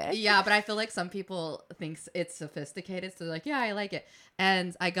genetic. Yeah, but I feel like some people think it's sophisticated. So they're like, yeah, I like it.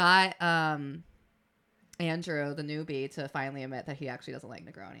 And I got Andrew, the newbie, to finally admit that he actually doesn't like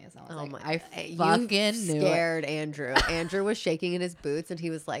Negronis. And I was I fucking knew scared Andrew. Andrew was shaking in his boots and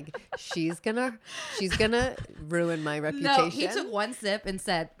he was like, she's gonna ruin my reputation. No, he took one sip and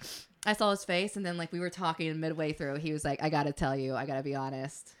said, I saw his face, and then like we were talking, and midway through, he was like, "I gotta tell you, I gotta be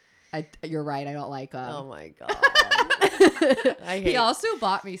honest. You're right. I don't like them." Oh my god! He also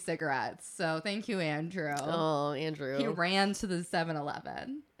bought me cigarettes, so thank you, Andrew. Oh, Andrew! He ran to the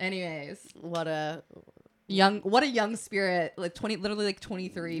 7-Eleven. Anyways, what a young spirit! Literally like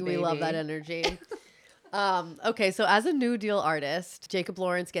 23. We love that energy. Okay, so as a New Deal artist, Jacob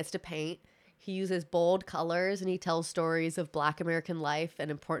Lawrence gets to paint. He uses bold colors and he tells stories of Black American life and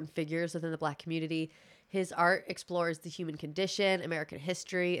important figures within the Black community. His art explores the human condition, American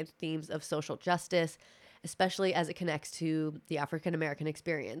history, and themes of social justice, especially as it connects to the African American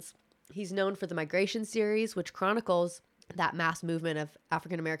experience. He's known for the Migration series, which chronicles that mass movement of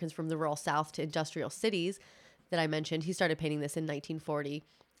African Americans from the rural South to industrial cities that I mentioned. He started painting this in 1940,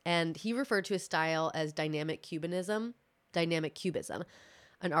 and he referred to his style as dynamic cubism,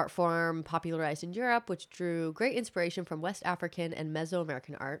 an art form popularized in Europe, which drew great inspiration from West African and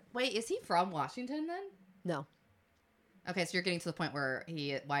Mesoamerican art. Wait, is he from Washington then? No. Okay, so you're getting to the point where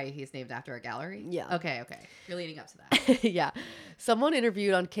why he's named after a gallery? Yeah. Okay. You're leading up to that. Yeah. Someone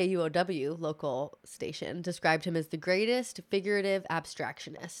interviewed on KUOW, local station, described him as the greatest figurative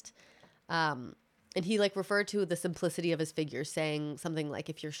abstractionist. And he referred to the simplicity of his figures, saying something like,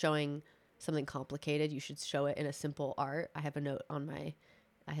 if you're showing something complicated, you should show it in a simple art. I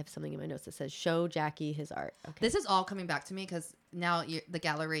have something in my notes that says, show Jackie his art. Okay. This is all coming back to me because now the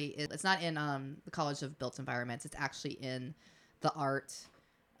gallery, it's not in the College of Built Environments. It's actually in the art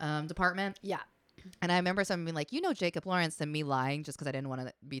department. Yeah. And I remember someone being like, Jacob Lawrence, and me lying just because I didn't want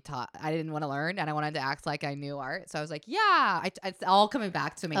to be taught. I didn't want to learn, and I wanted to act like I knew art. So I was like, yeah, it's all coming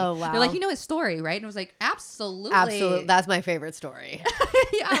back to me. Oh, wow. They're like, his story, right? And I was like, absolutely. Absolutely. That's my favorite story.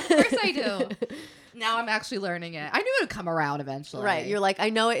 Yeah, of course I do. Now I'm actually learning it. I knew it would come around eventually. Right. You're like, I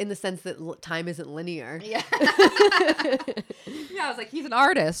know it in the sense that time isn't linear. Yeah. Yeah, I was like, he's an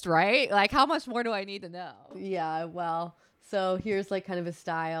artist, right? Like, how much more do I need to know? Yeah, well, so here's kind of his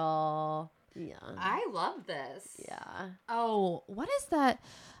style. Yeah. I love this. Yeah. Oh, what is that?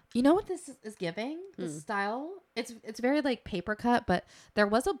 You know what this is giving? The style? It's very paper cut, but there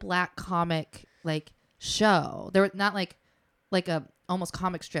was a black comic show. There was not like a almost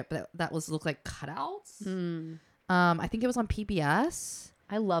comic strip, but that looked like cutouts. I think it was on PBS.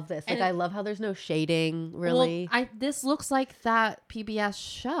 I love this. I love how there's no shading, really. Well, this looks like that PBS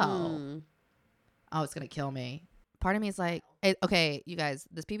show. Oh, it's gonna kill me. Part of me is like, okay, you guys,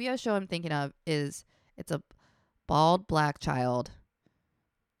 this PBS show I'm thinking of it's a bald black child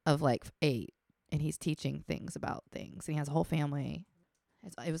of 8, and he's teaching things about things, and he has a whole family.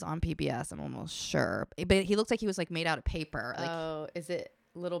 It was on PBS, I'm almost sure, but he looks like he was made out of paper. Oh, is it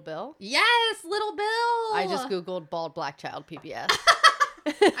Little Bill? Yes, Little Bill. I just googled bald black child PBS.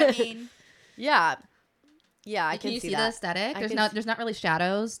 I mean, yeah, I can see the that. aesthetic. There's not really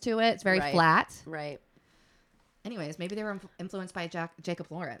shadows to it. It's very flat. Right. Anyways, maybe they were influenced by Jacob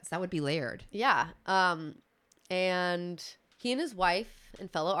Lawrence. That would be layered. Yeah. And he and his wife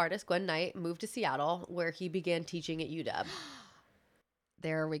and fellow artist Gwen Knight moved to Seattle, where he began teaching at UW.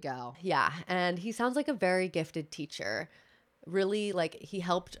 There we go. Yeah, and he sounds like a very gifted teacher. Really, he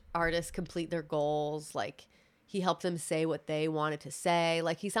helped artists complete their goals. he helped them say what they wanted to say.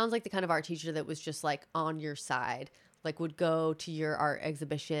 Like, he sounds like the kind of art teacher that was just like on your side, like would go to your art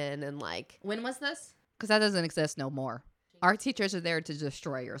exhibition and like. When was this? Because that doesn't exist no more. Art teachers are there to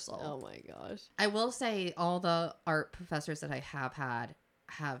destroy your soul. Oh my gosh. I will say all the art professors that I have had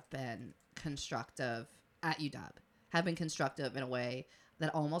have been constructive at UW, have been constructive in a way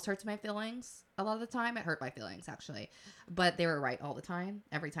that almost hurts my feelings. A lot of the time it hurt my feelings, actually, but they were right all the time,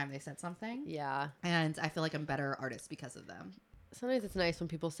 every time they said something. Yeah. And I feel like I'm a better artist because of them. Sometimes it's nice when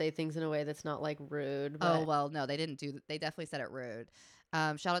people say things in a way that's not like rude. Oh, well, no, they didn't do, they definitely said it rude.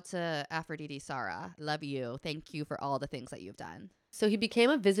 Shout out to Aphrodite Sarah. Love you. Thank you for all the things that you've done. So he became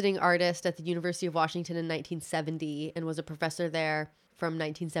a visiting artist at the University of Washington in 1970 and was a professor there from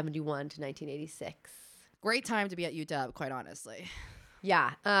 1971 to 1986. Great time to be at UW, quite honestly.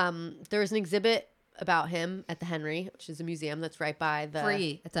 Yeah. There's an exhibit about him at the Henry, which is a museum that's right by the...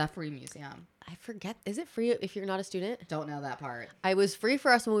 Free. It's a free museum. I forget. Is it free if you're not a student? Don't know that part. I was free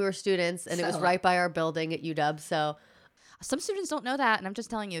for us when we were students, and it was right by our building at UW, so... Some students don't know that, and I'm just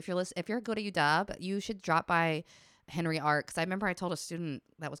telling you, if you're going to UW, you should drop by Henry Art. Because I remember I told a student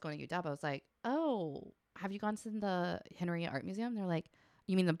that was going to UW, I was like, "Oh, have you gone to the Henry Art Museum?" They're like,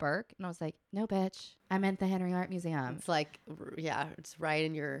 "You mean the Burke?" And I was like, "No, bitch, I meant the Henry Art Museum." It's like, yeah, it's right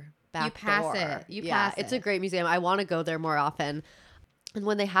in your back You pass door. it. You yeah, pass it's it. a great museum. I want to go there more often. And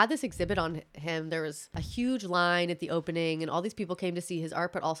when they had this exhibit on him, there was a huge line at the opening, and all these people came to see his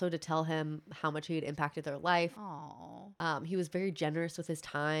art, but also to tell him how much he had impacted their life. Aww. He was very generous with his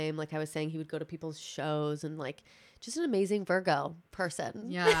time. Like I was saying, he would go to people's shows and like just an amazing Virgo person.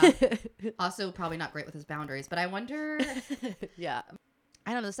 Yeah. Also, probably not great with his boundaries, but I wonder. Yeah.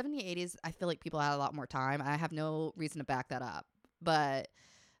 I don't know. The 70s, 80s, I feel like people had a lot more time. I have no reason to back that up, but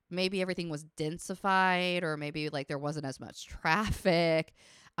maybe everything was densified, or maybe like there wasn't as much traffic.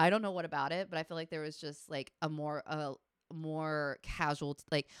 I don't know what about it, but I feel like there was just like a more casual,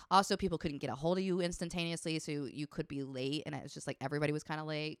 like also people couldn't get a hold of you instantaneously, so you could be late, and it was just like everybody was kind of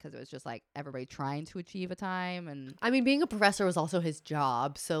late because it was just like everybody trying to achieve a time. And I mean, being a professor was also his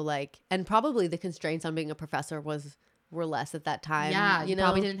job, so like, and probably the constraints on being a professor were less at that time. yeah, you know,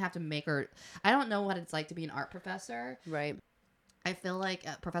 probably didn't have to make her. I don't know what it's like to be an art professor. right? I feel like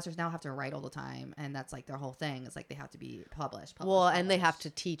professors now have to write all the time, and that's like their whole thing. It's like they have to be published. Well, and they have to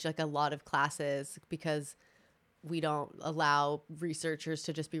teach like a lot of classes because we don't allow researchers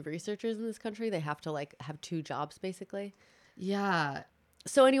to just be researchers in this country. They have to like have two jobs basically. Yeah.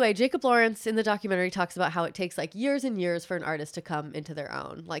 So anyway, Jacob Lawrence in the documentary talks about how it takes like years and years for an artist to come into their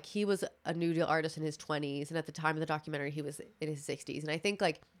own. Like he was a New Deal artist in his 20s, and at the time of the documentary he was in his 60s. And I think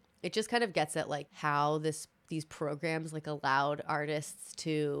like it just kind of gets at like how these programs like allowed artists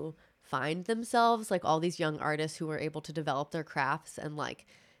to find themselves, like all these young artists who were able to develop their crafts and like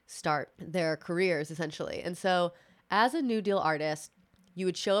start their careers essentially. And so as a New Deal artist, you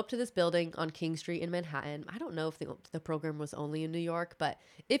would show up to this building on King Street in Manhattan. I don't know if the program was only in New York, but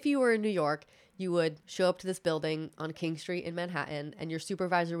if you were in New York, you would show up to this building on King Street in Manhattan, and your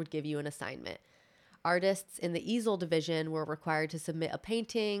supervisor would give you an assignment. Artists in the easel division were required to submit a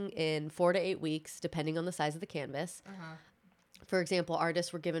painting in 4 to 8 weeks, depending on the size of the canvas. Uh-huh. For example,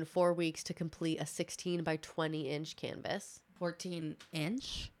 artists were given 4 weeks to complete a 16 by 20 inch canvas. 14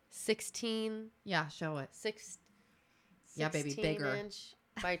 inch? 16. Yeah, show it. Yeah, baby, 16 bigger. inch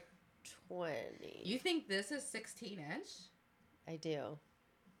by 20. You think this is 16 inch? I do.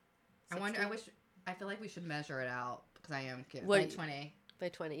 I 16? I feel like we should measure it out because I am kidding. What- Like 20. By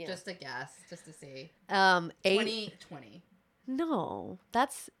 20, yeah. Just a guess, just to see. 8. 20. No,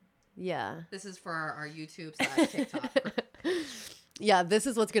 that's, yeah. This is for our YouTube / TikTok. Yeah, this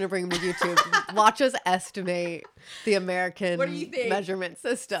is what's going to bring them to YouTube. Watch us estimate the American What do you think? measurement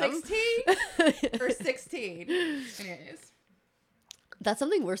system. 16 or 16? Anyways. That's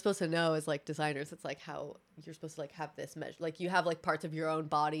something we're supposed to know as like designers. It's like how you're supposed to like have this measure. Like you have like parts of your own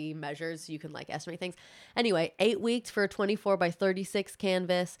body measures so you can like estimate things. Anyway, 8 weeks for a 24 by 36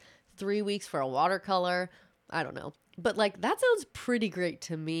 canvas, 3 weeks for a watercolor. I don't know. But like that sounds pretty great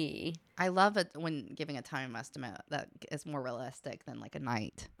to me. I love it when giving a time estimate that is more realistic than like a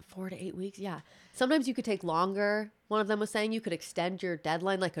night. 4 to 8 weeks, yeah. Sometimes you could take longer. One of them was saying you could extend your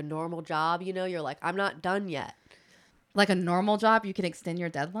deadline like a normal job. You know, you're like, I'm not done yet. Like a normal job, you can extend your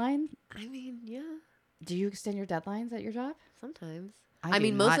deadline? I mean, yeah, Do you extend your deadlines at your job? sometimes. I I do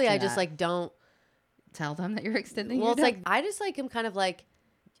mean, not mostly do I just that. like don't. Tell them that you're extending Well, your it's deadline. like I just like am kind of like,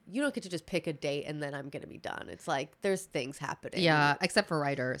 you don't get to just pick a date and then I'm gonna be done. It's like there's things happening. Yeah, except for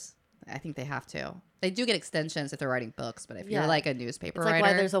writers. I think they have to. They do get extensions if they're writing books, but if Yeah. you're like a newspaper It's like writer,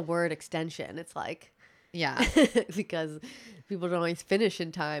 why there's a word extension. It's like yeah, because people don't always finish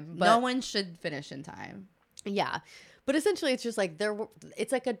in time. But no one should finish in time. Yeah. But essentially, it's just like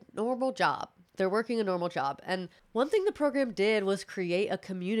it's like a normal job. They're working a normal job. And one thing the program did was create a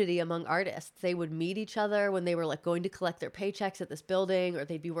community among artists. They would meet each other when they were like going to collect their paychecks at this building, or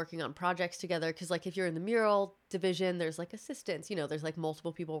they'd be working on projects together. Because like if you're in the mural division, there's like assistants, there's like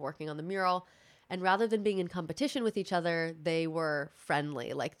multiple people working on the mural. And rather than being in competition with each other, they were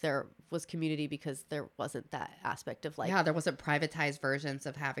friendly. Like there was community because there wasn't that aspect of like, yeah, there wasn't privatized versions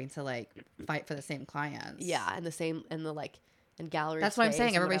of having to like fight for the same clients. yeah, and and gallery. That's what I'm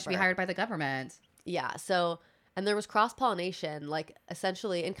saying. Everybody should be whatever. hired by the government. Yeah. So, and there was cross pollination, like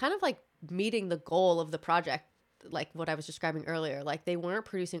essentially, and kind of like meeting the goal of the project, like what I was describing earlier. Like they weren't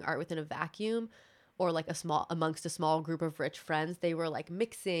producing art within a vacuum, or like amongst a small group of rich friends. They were like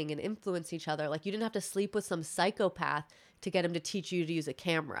mixing and influence each other. Like you didn't have to sleep with some psychopath to get him to teach you to use a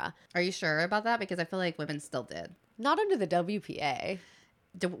camera. Are you sure about that? Because I feel like women still did. Not under the WPA.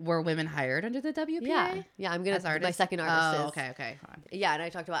 Were women hired under the WPA? Yeah. I'm gonna As artists? my second artist. Oh, is, okay. Fine. Yeah, and I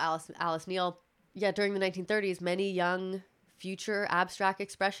talked about Alice Neal. Yeah, during the 1930s, many young future abstract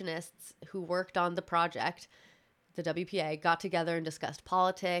expressionists who worked on the project, the WPA, got together and discussed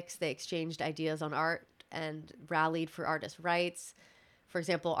politics. They exchanged ideas on art and rallied for artists' rights. For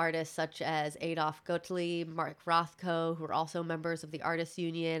example, artists such as Adolf Gottlieb, Mark Rothko, who were also members of the Artists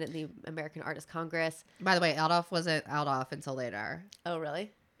Union and the American Artists Congress. By the way, Adolf wasn't Adolf until later. Oh,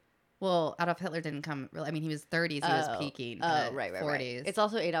 really? Well, Adolf Hitler didn't come. I mean, he was 30s. He was peaking. Oh, right. 40s. It's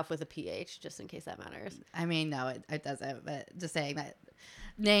also Adolf with a PH, just in case that matters. I mean, no, it doesn't. But just saying that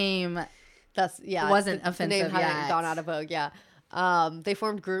name wasn't offensive the name hadn't yet. gone out of vogue. Yeah. They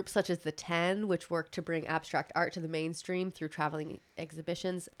formed groups such as the 10, which worked to bring abstract art to the mainstream through traveling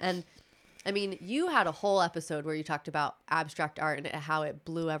exhibitions. And I mean, you had a whole episode where you talked about abstract art and how it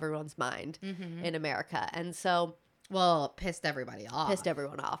blew everyone's mind in America. And so, well, pissed everybody off. pissed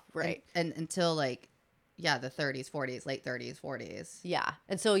everyone off, right? And until like, yeah, the 30s, 40s, late 30s, 40s. Yeah.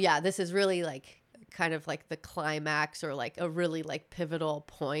 And so, yeah, this is really like kind of like the climax, or like a really like pivotal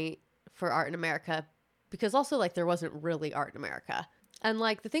point for art in America, because also like there wasn't really art in America. And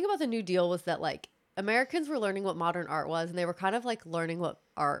like the thing about the New Deal was that like Americans were learning what modern art was, and they were kind of like learning what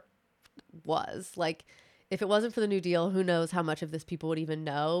art was. Like if it wasn't for the New Deal, who knows how much of this people would even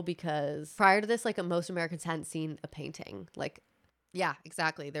know, because prior to this, like most Americans hadn't seen a painting. Like, yeah,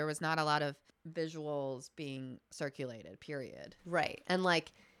 exactly. There was not a lot of visuals being circulated, period. right. And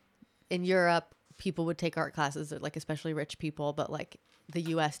like in Europe, people would take art classes, like especially rich people, but like the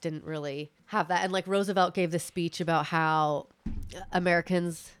US didn't really have that. And like Roosevelt gave this speech about how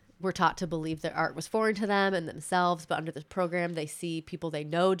Americans were taught to believe that art was foreign to them and themselves, but under this program they see people they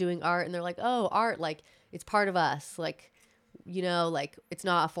know doing art and they're like, oh, art, like it's part of us, like, like it's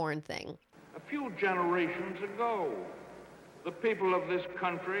not a foreign thing. A few generations ago, the people of this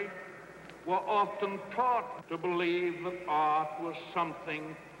country were often taught to believe that art was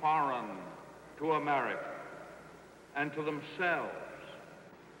something foreign to America and to themselves.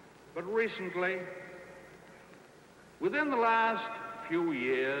 But recently, within the last few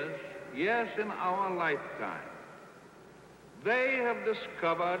years, yes, in our lifetime, they have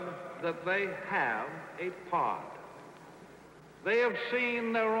discovered that they have a part. They have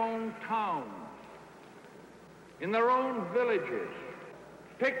seen their own towns, in their own villages,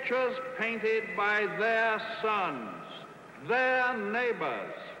 pictures painted by their sons, their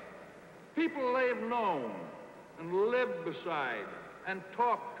neighbors, people they've known and lived beside and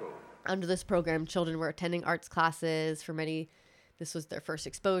talked to. Under this program, children were attending arts classes. For many, this was their first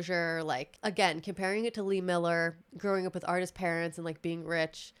exposure. Like, again, comparing it to Lee Miller, growing up with artist parents and like being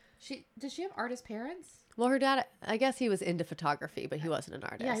rich. Did she have artist parents? Well, her dad, I guess he was into photography, but he wasn't an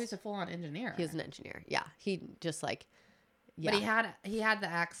artist. Yeah, he was a full-on engineer. He was an engineer. Yeah, he just like, yeah. But he had the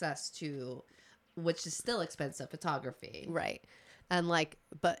access to, which is still expensive, photography. Right. And like,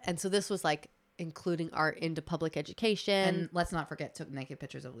 and so this was like including art into public education. And let's not forget, took naked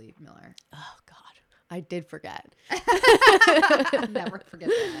pictures of Lee Miller. Oh God, I did forget. Never forget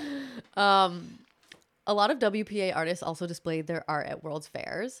that. A lot of WPA artists also displayed their art at World's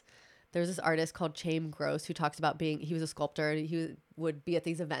Fairs. There's this artist called Chaim Gross who talks about he was a sculptor, and he would be at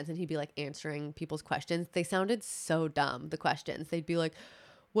these events and he'd be like answering people's questions. They sounded so dumb, the questions. They'd be like,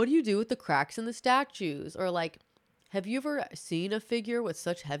 what do you do with the cracks in the statues? Or like, have you ever seen a figure with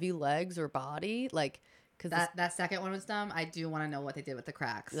such heavy legs or body? Like, because that second one was dumb. I do want to know what they did with the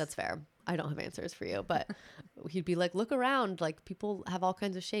cracks. That's fair. I don't have answers for you, but he'd be like, look around. Like, people have all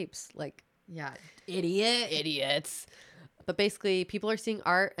kinds of shapes. Like, yeah, idiots. But basically, people are seeing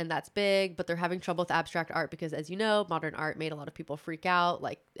art, and that's big, but they're having trouble with abstract art because, as you know, modern art made a lot of people freak out,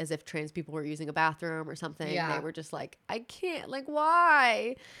 like as if trans people were using a bathroom or something. Yeah. They were just like, I can't, like,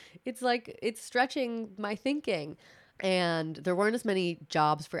 why? It's like, it's stretching my thinking. And there weren't as many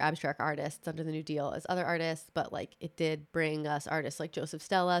jobs for abstract artists under the New Deal as other artists, but like it did bring us artists like Joseph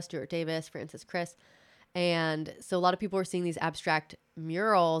Stella, Stuart Davis, Francis Criss. And so a lot of people were seeing these abstract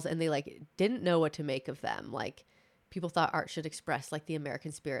murals and they like didn't know what to make of them. Like people thought art should express like the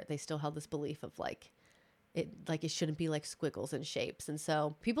American spirit. They still held this belief of like it shouldn't be like squiggles and shapes. And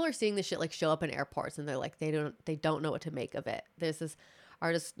so people are seeing this shit like show up in airports and they're like they don't know what to make of it. There's this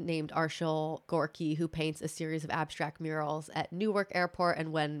artist named Arshil Gorky who paints a series of abstract murals at Newark Airport.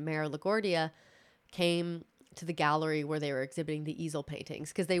 And when Mayor LaGuardia came to the gallery where they were exhibiting the easel paintings,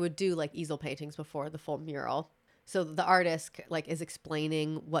 because they would do like easel paintings before the full mural. So the artist like is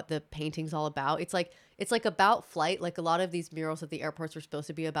explaining what the painting's all about. It's like about flight. Like a lot of these murals at the airports were supposed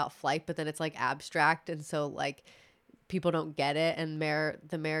to be about flight, but then it's like abstract. And so like people don't get it. And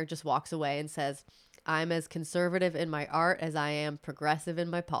the mayor just walks away and says, I'm as conservative in my art as I am progressive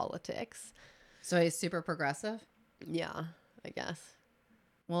in my politics. So he's super progressive? Yeah, I guess.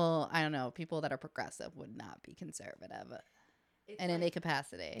 Well, I don't know. People that are progressive would not be conservative in any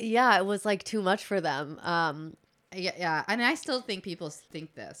capacity. Yeah, it was like too much for them. Yeah. And I still think people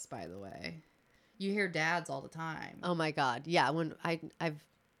think this, by the way. You hear dads all the time. Oh my God. Yeah. When I've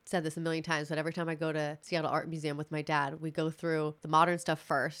said this a million times, but every time I go to Seattle Art Museum with my dad, we go through the modern stuff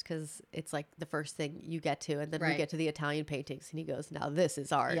first because it's like the first thing you get to, and then we get to the Italian paintings, and he goes, "Now this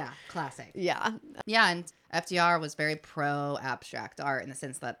is art." Yeah, classic. Yeah, yeah, and FDR was very pro abstract art in the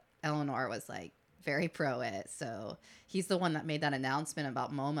sense that Eleanor was like very pro it. So he's the one that made that announcement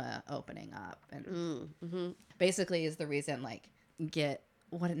about MoMA opening up, and basically is the reason like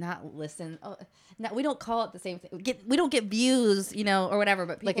we don't call it the same thing. We don't get views, or whatever,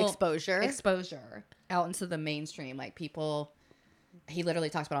 but people, like exposure out into the mainstream. Like people, he literally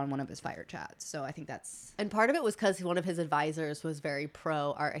talks about it on one of his fire chats. So I think that's, and part of it was because one of his advisors was very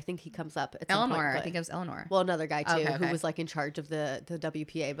pro art. I think he comes up at some Eleanor. point, I think it was Eleanor. Well, another guy too, Okay. who was like in charge of the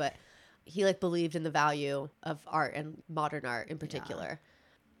WPA, but he like believed in the value of art and modern art in particular.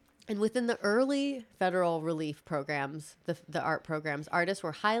 And within the early federal relief programs, the art programs, artists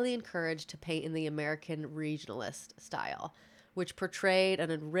were highly encouraged to paint in the American regionalist style, which portrayed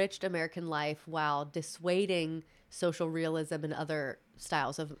an enriched American life while dissuading social realism and other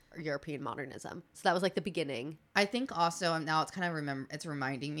styles of European modernism. So that was like the beginning. I think also, now it's kind of it's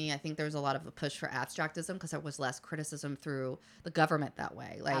reminding me, I think there was a lot of a push for abstractism because there was less criticism through the government that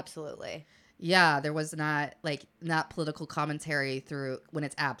way. Like, absolutely. Yeah, there was not political commentary through when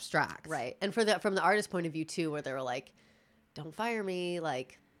it's abstract. Right. And from the artist's point of view too, where they were like, don't fire me,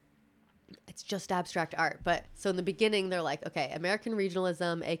 like it's just abstract art. But so in the beginning they're like, okay, American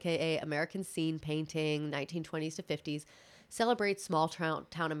regionalism, aka American scene painting, 1920s to 50s, celebrates small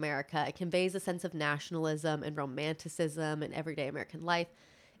town America. It conveys a sense of nationalism and romanticism in everyday American life.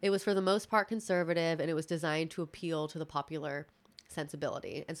 It was for the most part conservative, and it was designed to appeal to the popular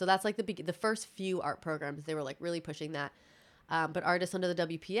sensibility. And so that's like the first few art programs, they were like really pushing that. But artists under the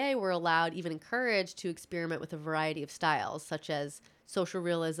WPA were allowed, even encouraged, to experiment with a variety of styles, such as social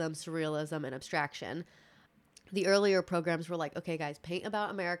realism, surrealism, and abstraction. The earlier programs were like, okay, guys, paint about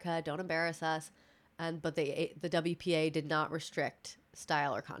America, don't embarrass us. But the WPA did not restrict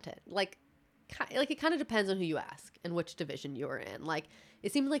style or content. Like it kind of depends on who you ask and which division you were in. Like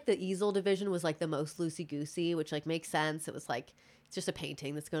it seemed like the easel division was like the most loosey-goosey, which like makes sense. It was like, it's just a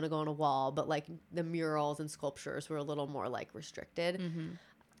painting that's going to go on a wall, but like the murals and sculptures were a little more like restricted. Mm-hmm.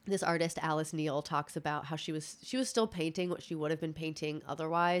 This artist, Alice Neal, talks about how she was still painting what she would have been painting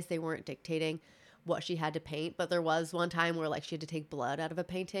otherwise. They weren't dictating what she had to paint, but there was one time where like she had to take blood out of a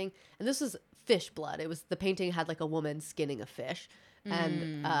painting, and this was fish blood. It was, the painting had like a woman skinning a fish,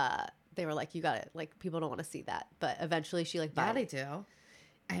 and they were like, you got it, like people don't want to see that, but eventually she like they do.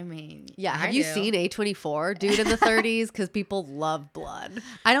 I mean, yeah. Have you seen A24, dude, in the 30s? Because people love blood.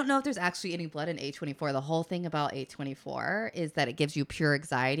 I don't know if there's actually any blood in A24. The whole thing about A24 is that it gives you pure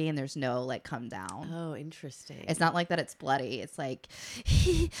anxiety and there's no like come down. Oh, interesting. It's not like that it's bloody. It's like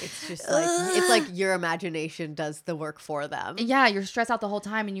it's just like it's like your imagination does the work for them. Yeah, you're stressed out the whole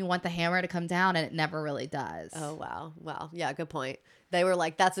time and you want the hammer to come down and it never really does. Oh wow. Wow. Yeah, good point. They were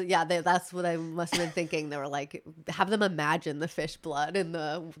like, that's what I must have been thinking. They were like, have them imagine the fish blood and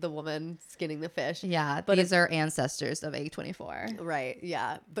the woman skinning the fish. Yeah, but these are ancestors of A24. Right,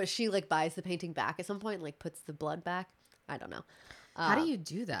 yeah. But she like buys the painting back at some point and like puts the blood back. I don't know. How do you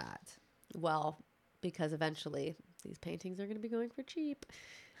do that? Well, because eventually these paintings are going to be going for cheap.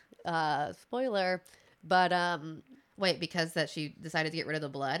 Spoiler. But Wait, because that she decided to get rid of the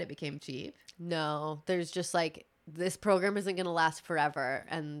blood, it became cheap? No, there's just like this program isn't going to last forever,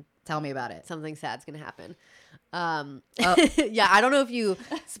 and Tell me about it. something sad's going to happen. Yeah, I don't know if you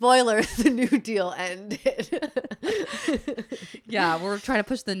spoilers the New Deal ended. Yeah, we're trying to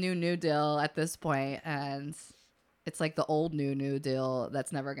push the New Deal at this point, and it's like the old New Deal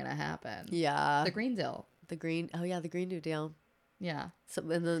that's never gonna happen. Yeah, The Green Deal. the Green New Deal. Yeah. So,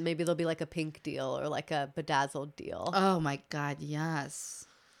 and then maybe there'll be like a pink deal or like a bedazzled deal. Oh my God, yes.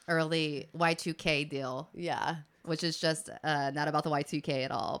 Early Y2K deal, Yeah. which is just not about the Y2K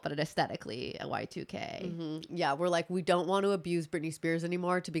at all, but it aesthetically a Y2K. Yeah, we're like, we don't want to abuse Britney Spears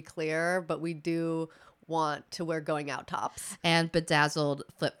anymore, to be clear, but we do want to wear going out tops. And bedazzled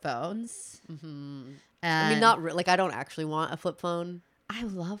flip phones. I mean, not like I don't actually want a flip phone. I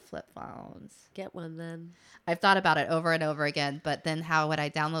love flip phones. Get one then. I've thought about it over and over again, but then how would I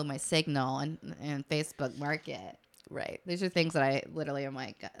download my Signal and Facebook Market? Right. These are things that I literally am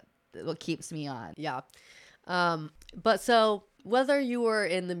like, what keeps me on. Yeah. But so whether you were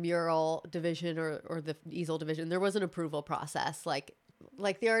in the mural division or the easel division, there was an approval process.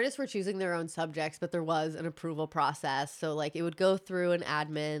 Like the artists were choosing their own subjects, but there was an approval process. So like it would go through an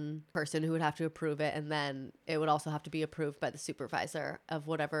admin person who would have to approve it, and then it would also have to be approved by the supervisor of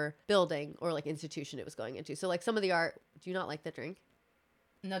whatever building or like institution it was going into. So like some of the art, do you not like the drink?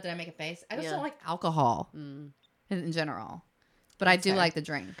 No, did I make a face? I just Yeah. don't like alcohol in general, but I do fair. like the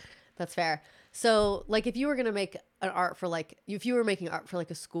drink. That's fair. So like if you were going to make an art for like, if you were making art for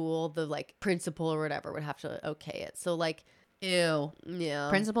like a school, the like principal or whatever would have to okay it. So like, Ew. yeah.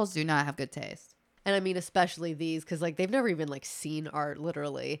 Principals do not have good taste. And I mean, especially these, because like they've never even like seen art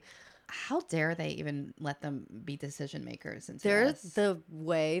literally. How dare they even let them be decision makers into There's this? the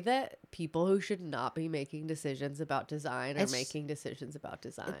way that people who should not be making decisions about design are It's- making decisions about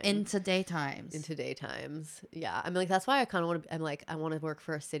design in today times. in today times. Yeah, I mean, like that's why I kind of want to. I'm like, I want to work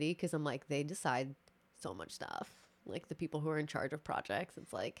for a city because I'm like they decide so much stuff. Like the people who are in charge of projects,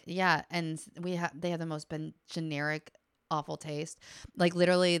 it's like Yeah, and they have the most generic, awful taste. Like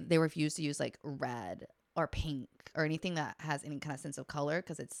literally, they refuse to use like red or pink or anything that has any kind of sense of color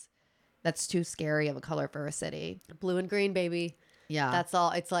because that's too scary of a color for a city. blue and green, baby. Yeah, That's all.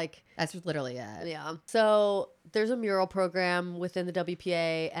 It's like that's literally it. yeah. So there's a mural program within the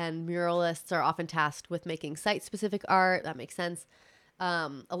WPA, and muralists are often tasked with making site-specific art. That makes sense.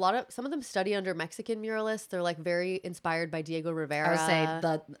 Some of them study under Mexican muralists. They're like very inspired by Diego Rivera. I would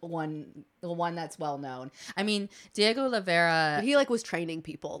say the one that's well known. I mean, Diego Rivera. But he like was training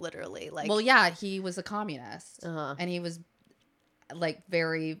people literally. Like, Well, yeah, he was a communist, Uh-huh. and he was like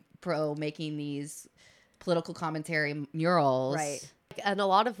very pro making these political commentary murals. right. And a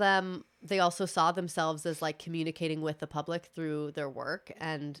lot of them, they also saw themselves as like communicating with the public through their work,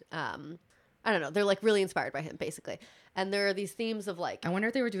 and I don't know, they're like really inspired by him basically. And there are these themes of like, I wonder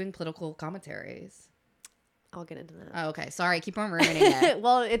if they were doing political commentaries. I'll get into that. Oh, okay. Sorry, keep on ruining it.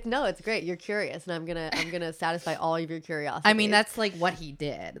 Well, it's great. You're curious, and I'm gonna satisfy all of your curiosity. I mean, that's like what he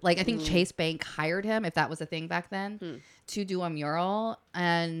did. Like, I think Chase Bank hired him, if that was a thing back then, to do a mural,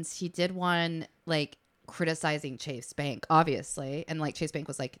 and he did one like criticizing Chase Bank, obviously, and like Chase Bank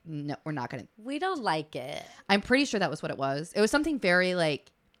was like, "No, we're not gonna." we don't like it. I'm pretty sure that was what it was. It was something very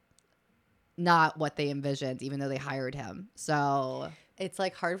like not what they envisioned, even though they hired him. So It's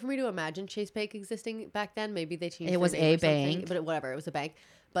like hard for me to imagine Chase Bank existing back then. Maybe they changed. It was their name a or something, bank. but whatever. It was a bank.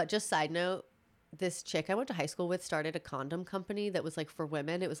 But just side note, this chick I went to high school with started a condom company that was like for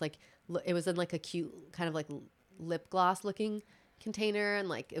women. It was like it was in like a cute kind of like lip gloss looking container, and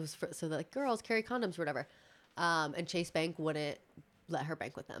like it was so that like girls carry condoms or whatever. And Chase Bank wouldn't let her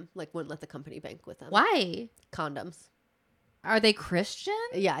bank with them. Like wouldn't let the company bank with them. why Condoms? are they Christian?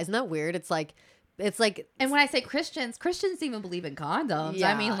 Yeah, isn't that weird? It's like. And when I say Christians even believe in condoms. Yeah.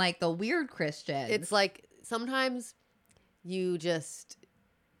 I mean, like the weird Christians. It's like sometimes you just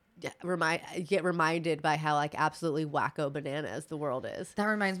get reminded by how like absolutely wacko bananas the world is. That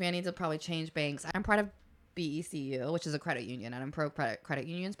reminds me, I need to probably change banks. I'm part of BECU, which is a credit union, and I'm pro credit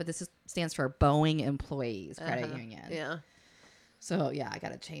unions, but stands for Boeing Employees Credit Union. Yeah. So yeah, I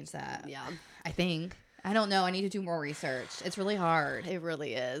got to change that. Yeah. I think. I don't know. I need to do more research. It's really hard. It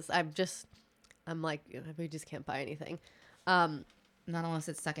really is. I'm like, we just can't buy anything. Not unless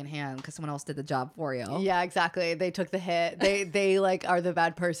it's secondhand because someone else did the job for you. Yeah, exactly. They took the hit. They like are the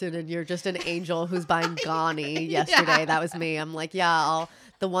bad person, and you're just an angel who's buying Ghani yesterday. Yeah. That was me. I'm like, yeah,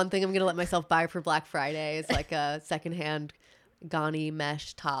 the one thing I'm going to let myself buy for Black Friday is like a secondhand Ghani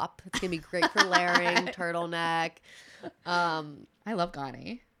mesh top. It's going to be great for layering, turtleneck. I love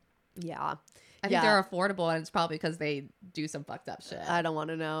Ghani. Yeah. I think they're affordable, and it's probably because they do some fucked up shit. I don't want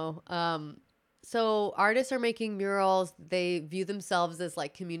to know. So artists are making murals. They view themselves as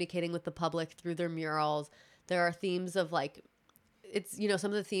like communicating with the public through their murals. There are themes of like, it's, you know,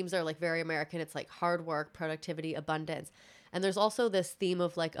 some of the themes are like very American. It's like hard work, productivity, abundance. And there's also this theme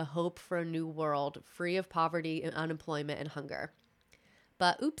of like a hope for a new world free of poverty and unemployment and hunger.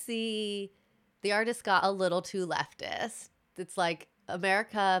 But oopsie, the artist got a little too leftist. It's like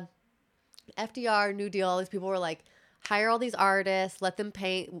America, FDR, New Deal, all these people were like, hire all these artists, let them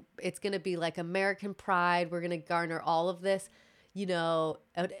paint. It's going to be like American pride. We're going to garner all of this, you know,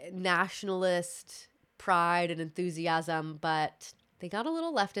 nationalist pride and enthusiasm. But they got a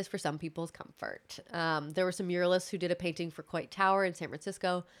little leftist for some people's comfort. There were some muralists who did a painting for Coit Tower in San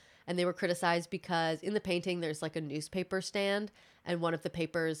Francisco, and they were criticized because in the painting there's like a newspaper stand, and one of the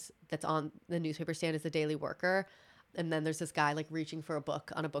papers that's on the newspaper stand is the Daily Worker. And then there's this guy like reaching for a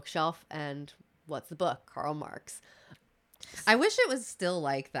book on a bookshelf, and what's the book? Karl Marx. I wish it was still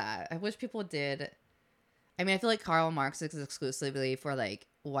like that. I wish people did. I mean, I feel like Karl Marx is exclusively for like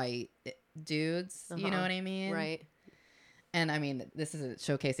white dudes. You know what I mean? Right. And I mean, this isn't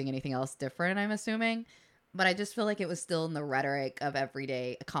showcasing anything else different, I'm assuming. But I just feel like it was still in the rhetoric of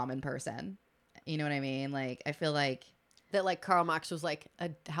everyday common person. You know what I mean? Like, I feel like that like Karl Marx was like a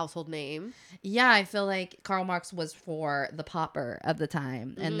household name. Yeah, I feel like Karl Marx was for the pauper of the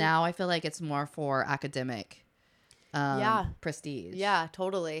time. And now I feel like it's more for academic prestige. Yeah,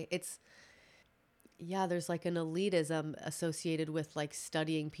 totally. There's like an elitism associated with like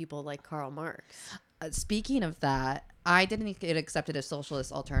studying people like Karl Marx. Speaking of that, I didn't get accepted as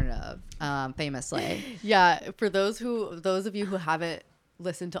socialist alternative, famously. Yeah, for those of you who haven't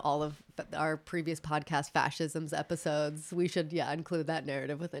listened to all of our previous podcast fascisms episodes, we should include that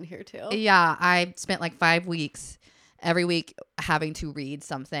narrative within here too. Yeah, I spent like 5 weeks every week having to read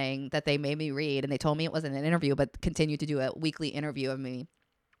something that they made me read, and they told me it wasn't an interview, but continued to do a weekly interview of me.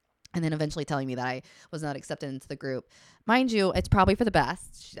 And then eventually telling me that I was not accepted into the group. Mind you, it's probably for the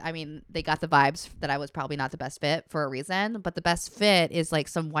best. I mean, they got the vibes that I was probably not the best fit for a reason. But the best fit is like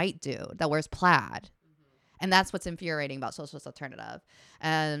some white dude that wears plaid. And that's what's infuriating about socialist alternative.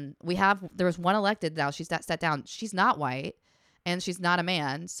 And there was one elected now. She's sat down. She's not white. And she's not a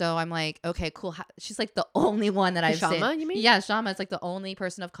man. So I'm like, okay, cool. She's like the only one that I've seen. Shama, you mean? Yeah, Shama is like the only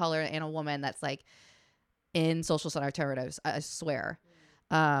person of color and a woman that's like in socialist alternatives. I swear.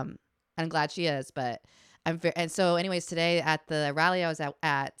 I'm glad she is, but and so anyways, today at the rally I was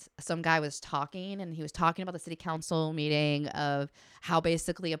at, some guy was talking, and he was talking about the city council meeting of how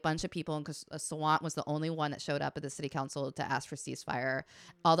basically a bunch of people, because Sawant was the only one that showed up at the city council to ask for ceasefire.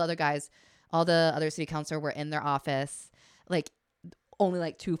 All the other city councilors were in their office, like only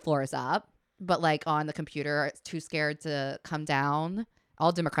like 2 floors up, but like on the computer, too scared to come down.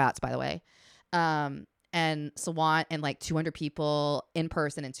 All Democrats, by the way. And Sawant and like 200 people in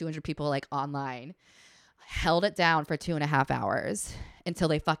person and 200 people like online held it down for 2.5 hours until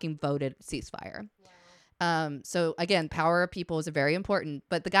they fucking voted ceasefire. Wow. So again, power of people is very important.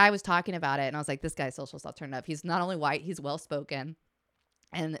 But the guy was talking about it, and I was like, this guy's socialist alternative. He's not only white, he's well spoken.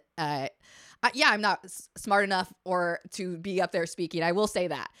 And I'm not smart enough to be up there speaking. I will say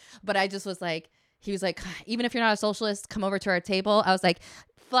that. But I just was like, he was like, even if you're not a socialist, come over to our table. I was like,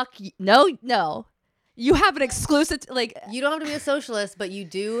 fuck you. No. You have an exclusive, like, you don't have to be a socialist, but you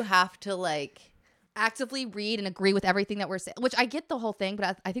do have to like actively read and agree with everything that we're saying, which I get the whole thing,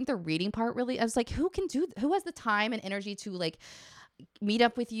 but I think the reading part really, I was like, who has the time and energy to like meet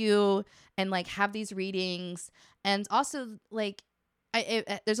up with you and like have these readings? And also like,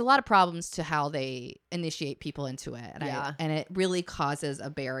 there's a lot of problems to how they initiate people into it. And it really causes a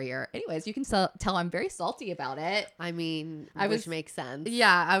barrier. Anyways, you can tell I'm very salty about it. I mean, which makes sense.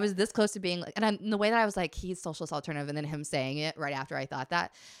 Yeah, I was this close to being like, and the way that I was like, he's socialist alternative, and then him saying it right after I thought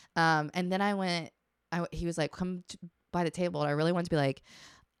that. And then he was like, come by the table. And I really wanted to be like,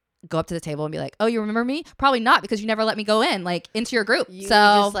 go up to the table and be like, oh, you remember me? Probably not, because you never let me go in, like, into your group. You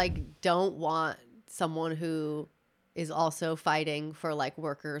just like don't want someone who is also fighting for like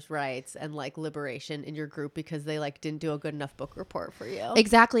workers' rights and like liberation in your group because they like didn't do a good enough book report for you.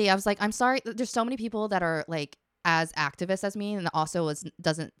 Exactly. I was like, I'm sorry. There's so many people that are like as activists as me, and also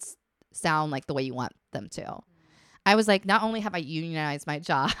doesn't sound like the way you want them to. I was like, not only have I unionized my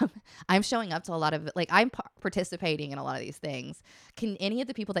job, I'm showing up to a lot of, like, I'm participating in a lot of these things. Can any of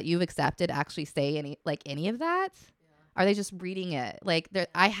the people that you've accepted actually say any of that? Yeah. Are they just reading it? Like,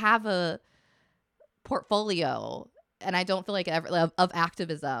 I have a portfolio, and I don't feel like of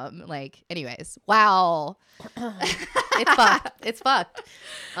activism. Like, anyways, wow. It's fucked. It's fucked.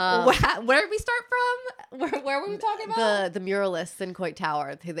 Where did we start from? Where were we talking about? The muralists in Coit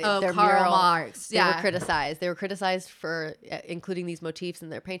Tower. Their Karl mural, Marx. They were criticized. They were criticized for including these motifs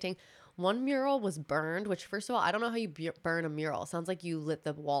in their painting. One mural was burned, which first of all, I don't know how you burn a mural. It sounds like you lit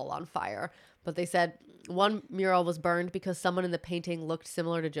the wall on fire. But they said one mural was burned because someone in the painting looked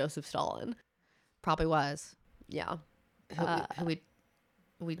similar to Joseph Stalin. Probably was. Yeah. We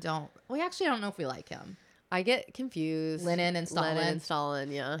actually don't know if we like him. I get confused. Lenin and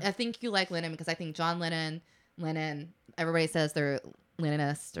Stalin, yeah. I think you like Lenin because I think John Lennon, everybody says they're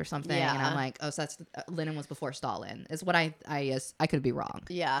Leninist or something. Yeah. And I'm like, oh, so that's Lenin was before Stalin is what I could be wrong.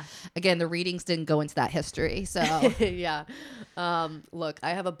 Yeah. Again, the readings didn't go into that history. So yeah. Look, I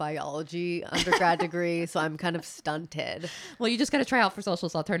have a biology undergrad degree, so I'm kind of stunted. Well, you just got to try out for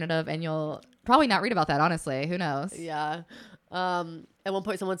Socialist Alternative and you'll probably not read about that, honestly. Who knows? Yeah. At one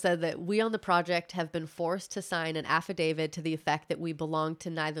point, someone said that we on the project have been forced to sign an affidavit to the effect that we belong to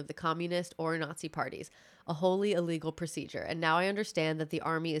neither the communist or Nazi parties, a wholly illegal procedure. And now I understand that the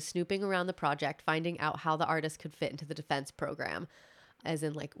army is snooping around the project, finding out how the artist could fit into the defense program, as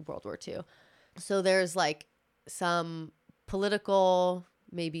in like World War II. So there's like some political,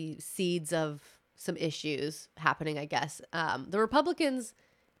 maybe seeds of some issues happening, I guess. The Republicans...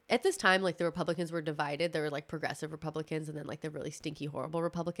 At this time, like the Republicans were divided. There were like progressive Republicans and then like the really stinky, horrible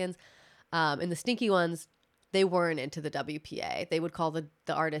Republicans. And the stinky ones, they weren't into the WPA. They would call the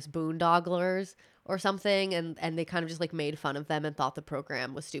artists boondogglers or something. And they kind of just like made fun of them and thought the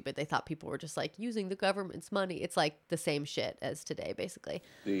program was stupid. They thought people were just like using the government's money. It's like the same shit as today, basically.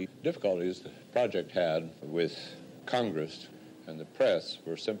 The difficulties the project had with Congress and the press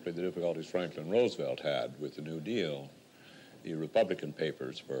were simply the difficulties Franklin Roosevelt had with the New Deal. The Republican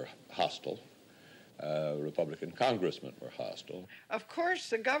papers were hostile. Republican congressmen were hostile. Of course,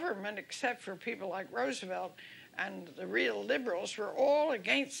 the government, except for people like Roosevelt and the real liberals, were all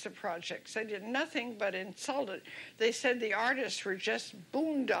against the projects. They did nothing but insult it. They said the artists were just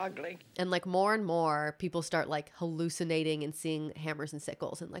boondoggling. And like more and more people start like hallucinating and seeing hammers and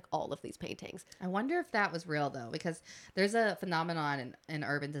sickles in like all of these paintings. I wonder if that was real though, because there's a phenomenon in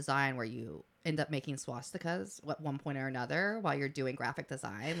urban design where you end up making swastikas at one point or another while you're doing graphic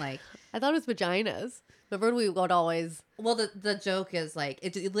design. Like, I thought it was vaginas. Remember we would always... Well, the joke is like,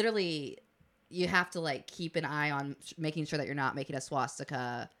 it literally, you have to like keep an eye on making sure that you're not making a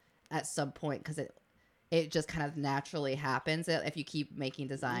swastika at some point because it just kind of naturally happens if you keep making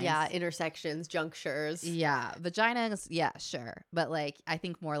designs. Yeah, intersections, junctures. Yeah, vaginas, yeah, sure. But like, I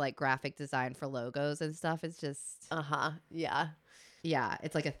think more like graphic design for logos and stuff is just... Yeah. Yeah,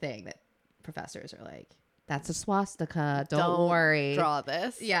 it's like a thing that professors are like, that's a swastika, don't worry, draw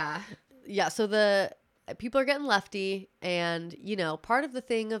this. Yeah So the people are getting lefty, and you know, part of the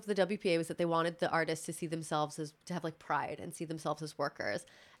thing of the WPA was that they wanted the artists to see themselves as, to have like pride and see themselves as workers,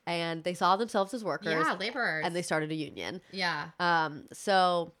 and they saw themselves as workers, laborers, and they started a union.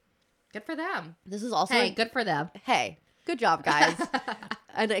 So good for them. This is also good for them. Hey, good job, guys.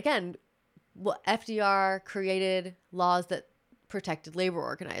 And again, FDR created laws that protected labor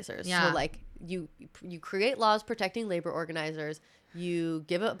organizers. So like you create laws protecting labor organizers, you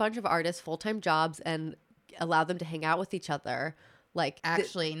give a bunch of artists full-time jobs and allow them to hang out with each other, like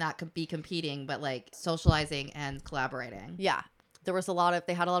actually not be competing but like socializing and collaborating. There was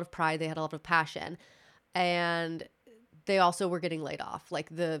they had a lot of pride, they had a lot of passion, and they also were getting laid off.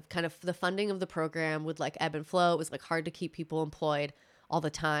 Like the kind of the funding of the program would like ebb and flow. It was like hard to keep people employed all the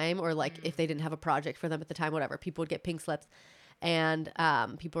time, or like if they didn't have a project for them at the time, whatever, people would get pink slips. And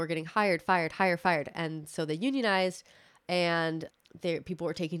people were getting fired. And so they unionized, and people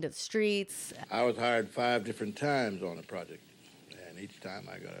were taking to the streets. I was hired 5 different times on the project, and each time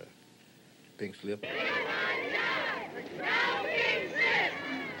I got a pink slip.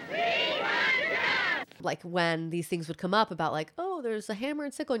 Like when these things would come up about like, oh, there's a hammer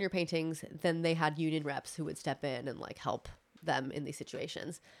and sickle in your paintings, then they had union reps who would step in and like help them in these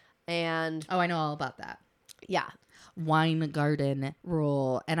situations. And I know all about that. Yeah. Weingarten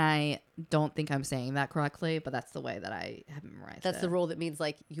rule, and I don't think I'm saying that correctly, but that's the way that I have memorized That's the rule that means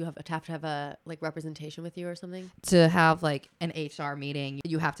like you have to have a like representation with you or something. To have like an HR meeting,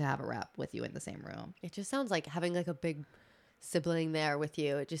 you have to have a rep with you in the same room. It just sounds like having like a big sibling there with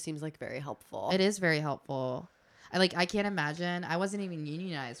you. It just seems like very helpful. It is very helpful. I can't imagine. I wasn't even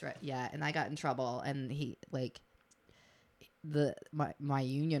unionized yet, and I got in trouble, and he like my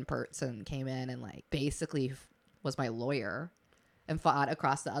union person came in and like basically was my lawyer and fought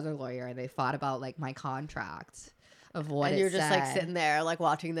across the other lawyer, and they fought about like my contract of what and it you're just said. like sitting there like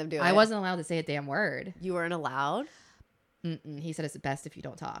watching them do it. I wasn't allowed to say a damn word. You weren't allowed? He said it's best if you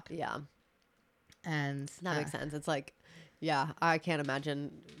don't talk. Yeah. And that makes sense. It's like Yeah, I can't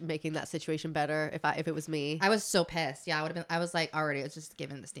imagine making that situation better if it was me. I was so pissed. Yeah, I would have been. I was like, already, it's just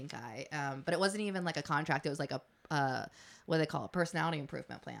giving the stink eye. But it wasn't even like a contract. It was like a what do they call it? Personality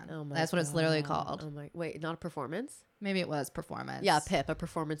improvement plan. Oh my That's what it's literally called. Oh my, wait, not a performance? Maybe it was performance. Yeah, PIP, a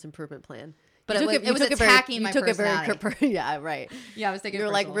performance improvement plan. But You it took was attacking my personality. Yeah, right. Yeah, I was thinking. You're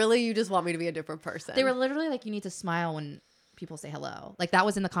like, really? You just want me to be a different person? They were literally like, you need to smile when people say hello. Like that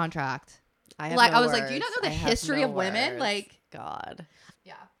was in the contract. I was like, do you not know the history of women? Like, God.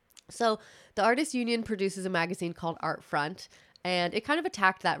 Yeah. So the Artists Union produces a magazine called Art Front, and it kind of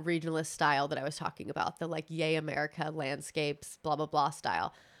attacked that regionalist style that I was talking about, the like Yay America landscapes, blah, blah, blah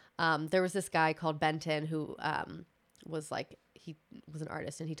style. There was this guy called Benton who was like, he was an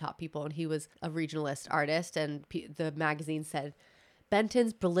artist and he taught people, and he was a regionalist artist, and the magazine said,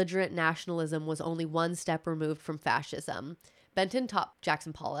 Benton's belligerent nationalism was only one step removed from fascism. Benton taught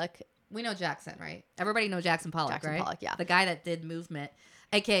Jackson Pollock. We know Jackson, right? Everybody knows Jackson Pollock, Jackson right? Pollock, yeah. The guy that did movement.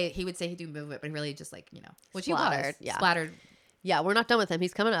 Okay, he would say he'd do movement, but really just like, which Splattered, he was. yeah. Splattered. Yeah, we're not done with him.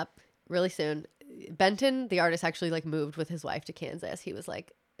 He's coming up really soon. Benton, the artist, actually like moved with his wife to Kansas. He was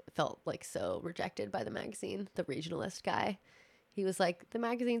like, felt like so rejected by the magazine, the regionalist guy. He was like, the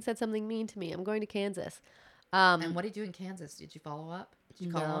magazine said something mean to me. I'm going to Kansas. And what did you do in Kansas? Did you follow up? Did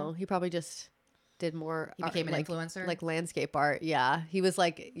you call him? He probably just did more. He became an influencer? Like landscape art. Yeah. He was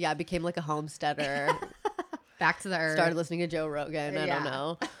like, became like a homesteader. Back to the earth. Started listening to Joe Rogan. I don't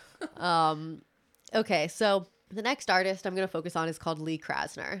Yeah. know. Okay. So the next artist I'm going to focus on is called Lee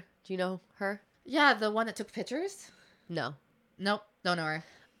Krasner. Do you know her? Yeah, the one that took pictures? No. Nope, don't know her.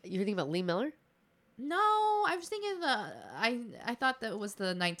 You're thinking about Lee Miller? No, I was thinking I thought that was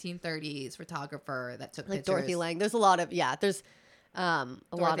the 1930s photographer that took Like pictures. Dorothy Lang. There's a lot of, there's a lot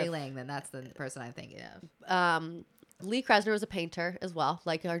Dorothy of. Lang, then that's the person I'm thinking of. Lee Krasner was a painter as well,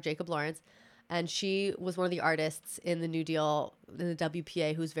 like our Jacob Lawrence. And she was one of the artists in the New Deal, in the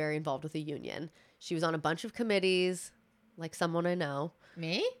WPA, who's very involved with the union. She was on a bunch of committees, like someone I know.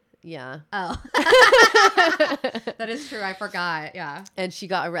 Me? Yeah. Oh. That is true. I forgot. Yeah. And she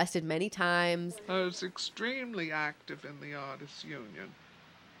got arrested many times. I was extremely active in the Artists Union.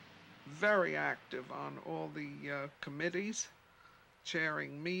 Very active on all the committees,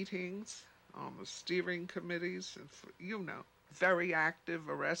 chairing meetings, on the steering committees, very active,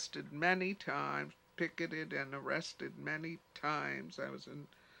 arrested many times, picketed and arrested many times. I was in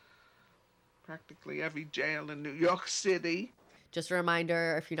practically every jail in New York City. Just a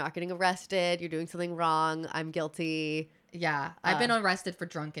reminder, if you're not getting arrested, you're doing something wrong. I'm guilty. Yeah. I've been arrested for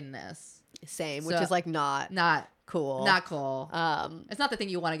drunkenness. Same, which So- is like not cool. Not cool. It's not the thing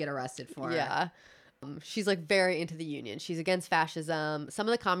you want to get arrested for. Yeah. She's like very into the union. She's against fascism. Some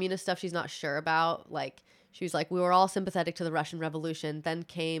of the communist stuff she's not sure about. Like she was like, we were all sympathetic to the Russian Revolution. Then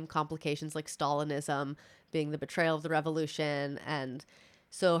came complications like Stalinism being the betrayal of the revolution. And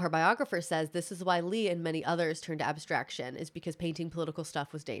so her biographer says this is why Lee and many others turned to abstraction, is because painting political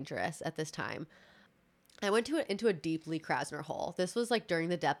stuff was dangerous at this time. I went into a deep Lee Krasner hole. This was like during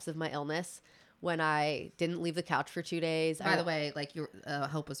the depths of my illness when I didn't leave the couch for 2 days. By the way, like your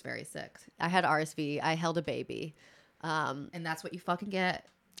Hope was very sick. I had RSV. I held a baby. And that's what you fucking get.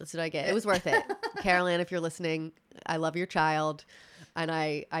 That's what I get. It was worth it. Carol Ann, if you're listening, I love your child. And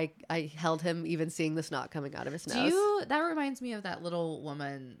I held him even seeing the snot coming out of his nose. That reminds me of that Little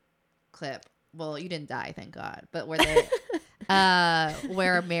Woman clip. Well, you didn't die, thank God. But where they,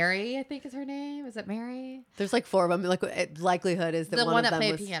 where Mary, I think is her name. Is it Mary? There's like 4 of them. Like likelihood is that The one one of that them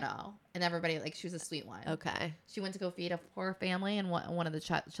played was piano, and everybody like she was a sweet one. okay. She went to go feed a poor family, and one of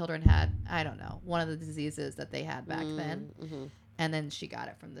the children had, I don't know, one of the diseases that they had back then, and then she got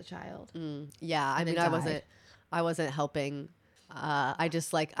it from the child. Yeah, I And mean, then I wasn't helping. I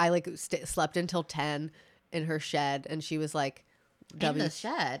just like slept until 10 in her shed, and she was like, In the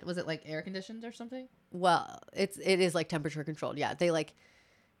shed, was it like air conditioned or something? Well, it is like temperature controlled. Yeah, they like,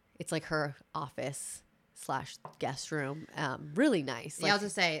 it's like her office / guest room. Really nice. Yeah, Like, I'll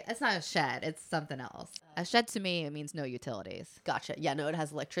just say it's not a shed; it's something else. A shed to me, it means no utilities. gotcha. Yeah, no, it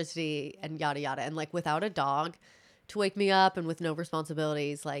has electricity and yada yada. And like without a dog to wake me up and with no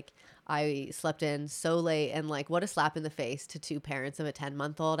responsibilities, like I slept in so late, and like what a slap in the face to 2 parents of a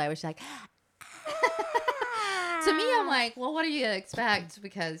 10-month-old. I was like, To me, I'm like, well, what do you expect?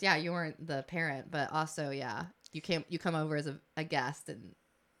 Because yeah, you weren't the parent, but also yeah, you come over as a guest and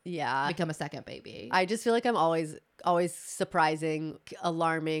yeah, become a second baby. I just feel like I'm always surprising,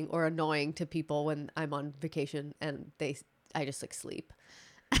 alarming, or annoying to people when I'm on vacation and I just like sleep.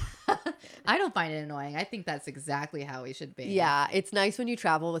 I don't find it annoying. I think that's exactly how we should be. Yeah, it's nice when you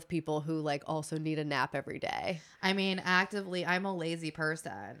travel with people who like also need a nap every day. I mean, actively, I'm a lazy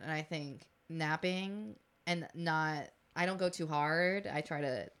person, and I think napping and not I don't go too hard. I try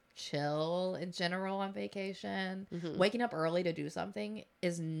to chill in general on vacation. Mm-hmm. Waking up early to do something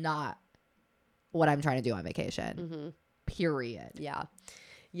is not what I'm trying to do on vacation. Mm-hmm. Period. Yeah.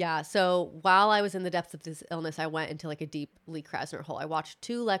 Yeah. So while I was in the depths of this illness, I went into like a deep Lee Krasner hole. I watched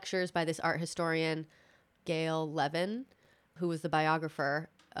 2 lectures by this art historian, Gail Levin, who was the biographer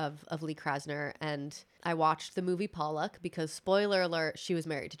of Lee Krasner. And I watched the movie Pollock because, spoiler alert, she was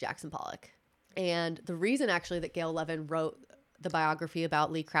married to Jackson Pollock. And the reason actually that Gail Levin wrote the biography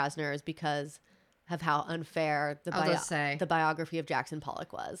about Lee Krasner is because of how unfair the biography of Jackson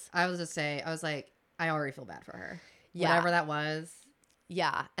Pollock was. I was just say, I was like, I already feel bad for her. Yeah. Whatever that was.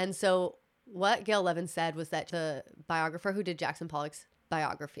 Yeah. And so what Gail Levin said was that the biographer who did Jackson Pollock's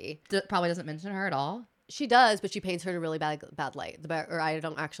biography Probably doesn't mention her at all. She does, but she paints her in a really bad light. Or I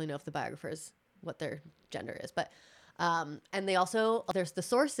don't actually know if the biographers what their gender is, but and they also, there's the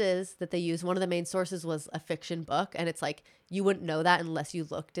sources that they use. One of the main sources was a fiction book, and it's like you wouldn't know that unless you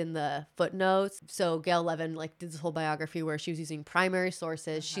looked in the footnotes. So Gail Levin like did this whole biography where she was using primary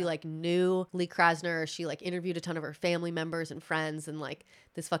sources. She like knew Lee Krasner. She like interviewed a ton of her family members and friends, and like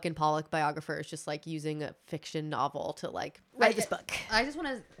this fucking Pollock biographer is just like using a fiction novel to like write this book. I just want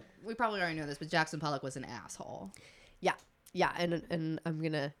to. We probably already know this, but Jackson Pollock was an asshole. Yeah, and I'm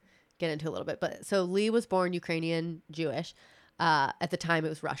gonna get into a little bit, but so Lee was born Ukrainian Jewish. At the time, it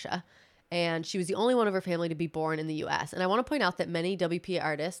was Russia, and she was the only one of her family to be born in the U.S. And I want to point out that many WPA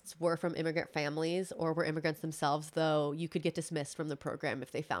artists were from immigrant families or were immigrants themselves, though you could get dismissed from the program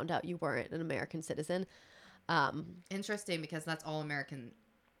if they found out you weren't an American citizen. Interesting, because that's all American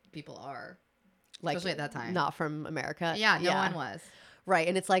people are, like, especially at that time. Not from America. Yeah, no one was. Right,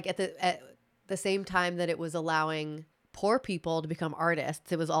 and it's like at the same time that it was allowing poor people to become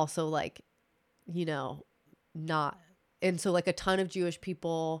artists, it was also like, you know, not. And so like a ton of Jewish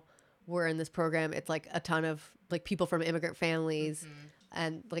people were in this program. It's like a ton of like people from immigrant families. Mm-hmm.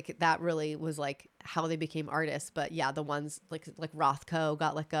 And like that really was like how they became artists. But yeah, the ones like Rothko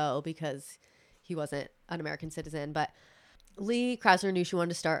got let go because he wasn't an American citizen. But Lee Krasner knew she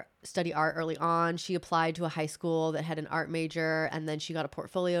wanted to study art early on. She applied to a high school that had an art major, and then she got a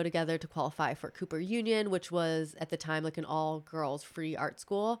portfolio together to qualify for Cooper Union, which was at the time like an all-girls free art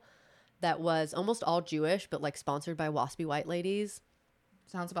school that was almost all Jewish, but like sponsored by waspy white ladies.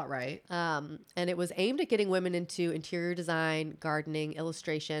 Sounds about right. And it was aimed at getting women into interior design, gardening,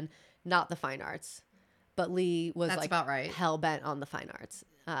 illustration, not the fine arts. But Lee was like about right. Hell bent on the fine arts.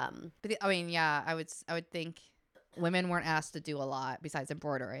 But I mean, yeah, I would think women weren't asked to do a lot besides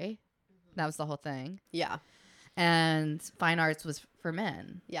embroidery. That was the whole thing. Yeah. And fine arts was for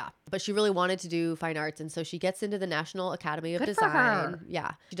men. Yeah. But she really wanted to do fine arts. And so she gets into the National Academy of Good Design. for her.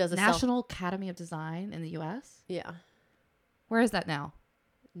 Yeah. She does a National Academy of Design in the U.S.? Yeah. Where is that now?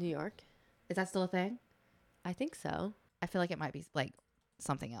 New York. Is that still a thing? I think so. I feel like it might be like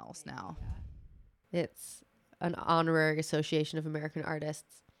something else now. It's an honorary association of American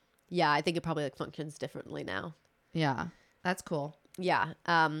artists. Yeah. I think it probably like functions differently now. Yeah. That's cool. Yeah.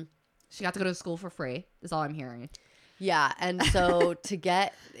 She got to go to school for free, is all I'm hearing. Yeah. And so to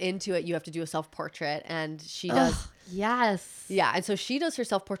get into it, you have to do a self-portrait, and she does. Ugh, yes. Yeah. And so she does her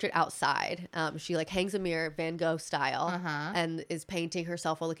self-portrait outside. She like hangs a mirror, Van Gogh style, and is painting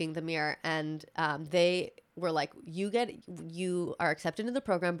herself while looking in the mirror. And they were like, you are accepted into the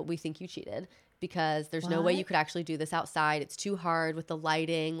program, but we think you cheated because there's no way you could actually do this outside. It's too hard with the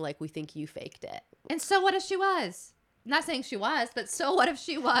lighting. Like, we think you faked it. And so what if she was? Not saying she was, but so what if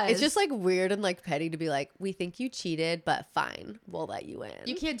she was? It's just like weird and like petty to be like, we think you cheated, but fine, we'll let you in.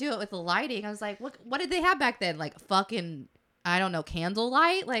 You can't do it with the lighting. I was like, what did they have back then? Like fucking, I don't know,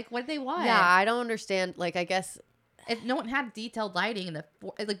 candlelight? Like what did they want? Yeah, I don't understand. Like, I guess if no one had detailed lighting in the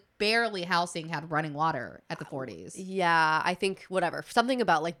like barely housing had running water at the 40s. Yeah, I think whatever. Something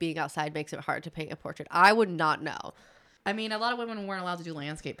about like being outside makes it hard to paint a portrait. I would not know. I mean, a lot of women weren't allowed to do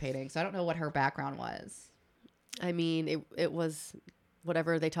landscape painting, so I don't know what her background was. I mean, it was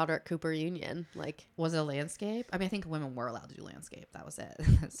whatever they taught her at Cooper Union. Like, was it a landscape? I mean, I think women were allowed to do landscape. That was it.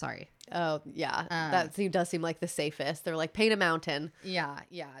 Sorry. Oh, yeah. That does seem like the safest. They're like, paint a mountain. Yeah.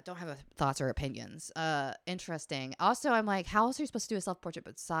 Don't have thoughts or opinions. Interesting. Also, I'm like, how else are you supposed to do a self-portrait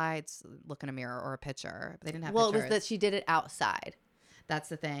besides look in a mirror or a picture? They didn't have pictures. Well, it was that she did it outside. That's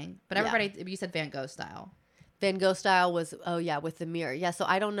the thing. But everybody, you said Van Gogh style. Van Gogh style was, with the mirror. Yeah, so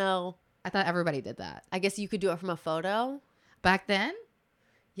I don't know. I thought everybody did that. I guess you could do it from a photo. Back then?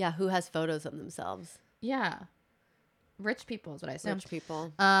 Yeah, who has photos of themselves? Yeah. Rich people is what I assume. Rich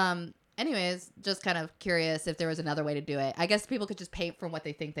people. Anyways, just kind of curious if there was another way to do it. I guess people could just paint from what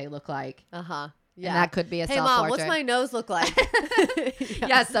they think they look like. Uh-huh. Yeah. And that could be a Hey, self-portrait. Mom, what's my nose look like?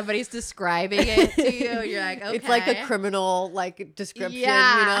 Yeah, somebody's describing it to you. You're like, okay. It's like a criminal like description,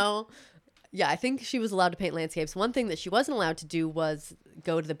 Yeah. you know? Yeah, I think she was allowed to paint landscapes. One thing that she wasn't allowed to do was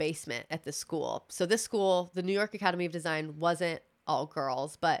go to the basement at this school. So this school, the New York Academy of Design, wasn't all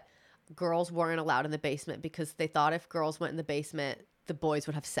girls, but girls weren't allowed in the basement because they thought if girls went in the basement, the boys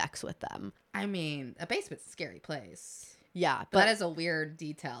would have sex with them. I mean, a basement's a scary place. Yeah, But but that is a weird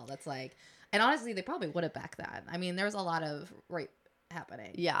detail. That's like, and honestly, they probably would have back then. I mean, there was a lot of rape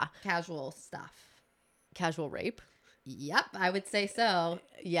happening. yeah, Casual stuff. casual rape. Yep, I would say so.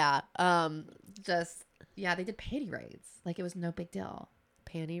 Yeah, Just, yeah, they did panty raids. Like, it was no big deal.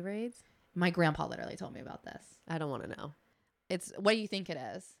 panty raids. My grandpa literally told me about this. I don't want to know. It's, what do you think it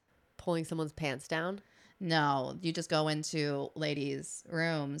is? Pulling someone's pants down. No, you just go into ladies'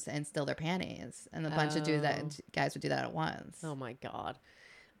 rooms and steal their panties. And a bunch of guys would do that at once. Oh my god.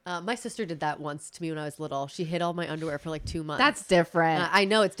 My sister did that once to me when I was little. She hid all my underwear for like 2 months. That's different. I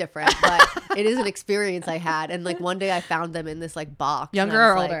know it's different, but it is an experience I had. And like one day I found them in this like box. and Younger I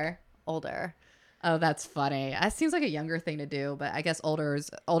or was, like, older? Older. Oh, that's funny. That seems like a younger thing to do, but I guess older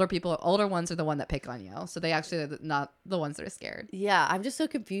ones are the one that pick on you. So they actually are not the ones that are scared. Yeah, I'm just so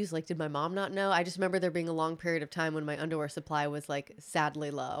confused. Like, did my mom not know? I just remember there being a long period of time when my underwear supply was like sadly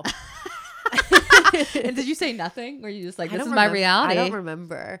low. And did you say nothing? Were you just like, I this is don't my remem- reality? I don't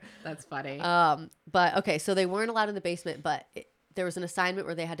remember. That's funny. But okay, so they weren't allowed in the basement, but there was an assignment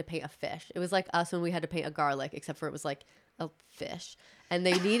where they had to paint a fish. It was like us when we had to paint a garlic, except for it was like a fish. And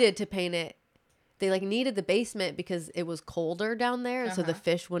they needed to paint it. They like needed the basement because it was colder down there. And so the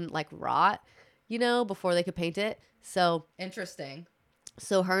fish wouldn't like rot, you know, before they could paint it. So Interesting.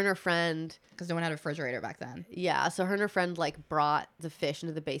 So her and her friend, Because no one had a refrigerator back then. yeah, so her and her friend like brought the fish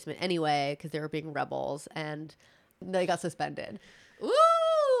into the basement anyway because they were being rebels and they got suspended.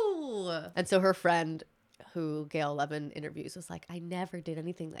 Ooh. And so her friend, who Gail Levin interviews, was like, I never did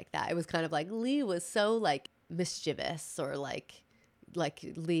anything like that. It was kind of like Lee was so like mischievous or like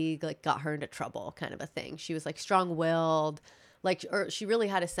Lee like got her into trouble kind of a thing. She was like strong-willed, like, or she really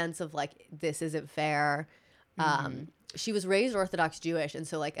had a sense of like, this isn't fair. She was raised Orthodox Jewish. And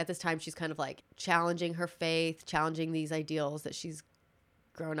so like at this time, she's kind of like challenging her faith, challenging these ideals that she's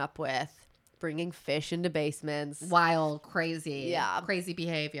grown up with, bringing fish into basements. Wild, crazy. Yeah. Crazy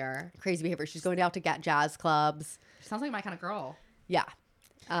behavior. Crazy behavior. She's going out to jazz clubs. Sounds like my kind of girl. Yeah.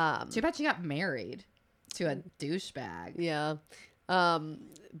 Too bad she got married to a douchebag. Yeah.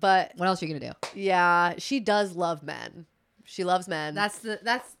 But What else are you gonna do? yeah, she does love men. She loves men.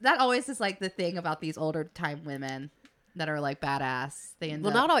 That always is like the thing about these older time women that are like badass. They end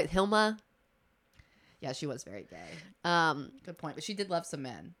well, up. not always. Hilma. Yeah, she was very gay. Good point. But she did love some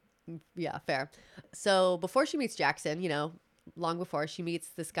men. Yeah, fair. So before she meets Jackson, you know, long before she meets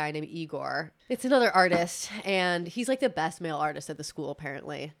this guy named Igor. It's another artist, and he's like the best male artist at the school,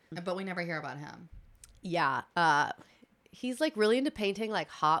 apparently. But we never hear about him. Yeah. He's like really into painting like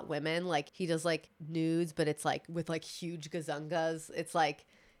hot women. Like he does like nudes, but it's like with like huge gazungas. It's like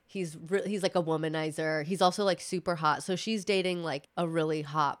he's like a womanizer. He's also like super hot. So she's dating like a really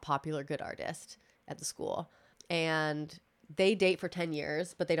hot, popular, good artist at the school. And they date for 10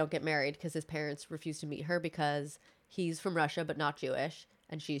 years, but they don't get married because his parents refuse to meet her because he's from Russia, but not Jewish.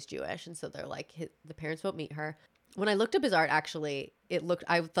 And she's Jewish. And so they're like, the parents won't meet her. When I looked up his art, actually,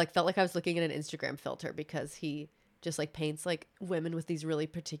 I like felt like I was looking at an Instagram filter because he just like paints like women with these really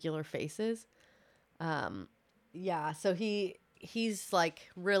particular faces. Yeah, so he's like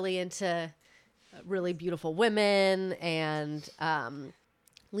really into really beautiful women. And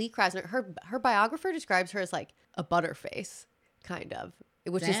Lee Krasner, her biographer describes her as like a butterface, kind of,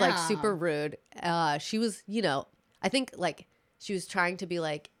 which is like super rude. She was, you know, I think like she was trying to be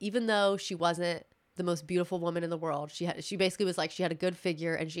like, even though she wasn't the most beautiful woman in the world, she basically was like, she had a good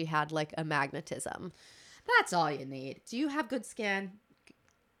figure and she had like a magnetism. That's all you need. Do you have good skin?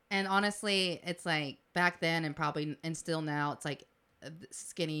 And honestly, it's like back then and still now, it's like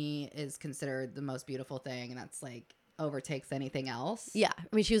skinny is considered the most beautiful thing. And that's like overtakes anything else. Yeah.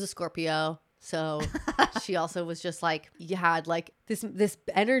 I mean, she was a Scorpio. So she also was just like, you had like this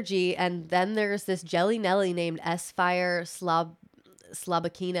energy. And then there's this Jelly Nelly named Esfire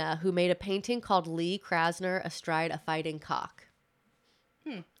Slabakina who made a painting called Lee Krasner Astride a Fighting Cock.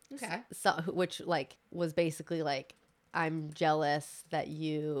 Okay. So, which like was basically like, I'm jealous that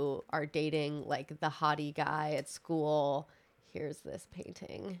you are dating like the hottie guy at school. Here's this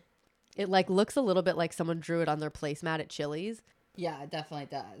painting. It like looks a little bit like someone drew it on their placemat at Chili's. Yeah, it definitely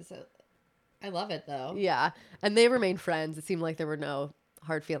does. I love it though. Yeah. And they remained friends. It seemed like there were no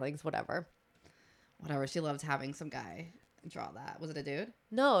hard feelings, whatever. Whatever. She loved having some guy draw that? Was it a dude?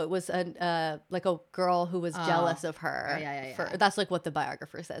 No, it was like a girl who was jealous of her. Oh, yeah. That's like what the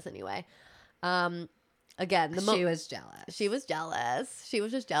biographer says anyway. Again, She was jealous. She was jealous. She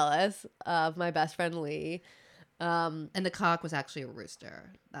was just jealous of my best friend Lee. And the cock was actually a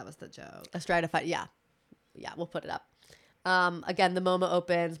rooster. That was the joke. A stratified, yeah, we'll put it up. Again, the MoMA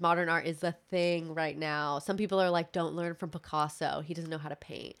opens. Modern art is the thing right now. Some people are like, don't learn from Picasso. He doesn't know how to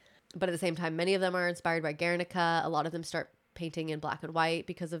paint. But at the same time, many of them are inspired by Guernica. A lot of them start painting in black and white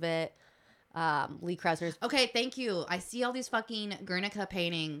because of it. Lee Krasner's... Okay, thank you. I see all these fucking Guernica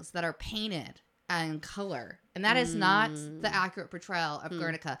paintings that are painted and color, and that is not the accurate portrayal of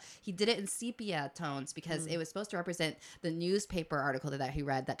Guernica. He did it in sepia tones because it was supposed to represent the newspaper article that he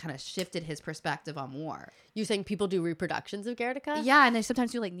read that kind of shifted his perspective on war. You saying people do reproductions of Guernica? Yeah, and they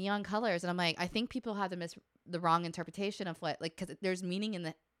sometimes do like neon colors, and I'm like, I think people have the wrong interpretation of what, like, because there's meaning in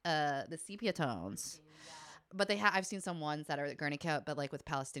the sepia tones. But I've seen some ones that are Guernica, but like with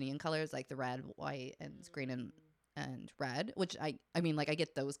Palestinian colors, like the red, white, and green and red, which I mean, like, I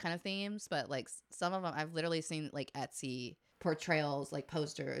get those kind of themes, but like some of them I've literally seen like Etsy portrayals, like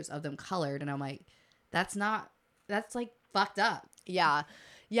posters of them colored, and I'm like, that's like fucked up. Yeah,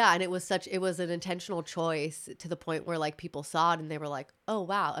 and it was an intentional choice to the point where like people saw it and they were like, oh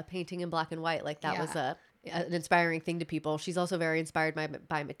wow, a painting in black and white, like that was an inspiring thing to people. She's also very inspired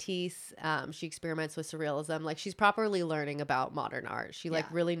by Matisse. She experiments with surrealism. Like, she's properly learning about modern art. She like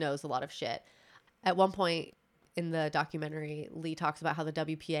really knows a lot of shit. At one point in the documentary, Lee talks about how the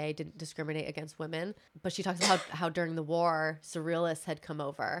WPA didn't discriminate against women, but she talks about how during the war, surrealists had come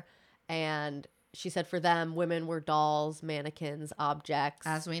over, and she said for them, women were dolls, mannequins, objects.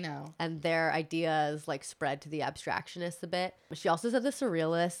 As we know. And their ideas like spread to the abstractionists a bit. She also said the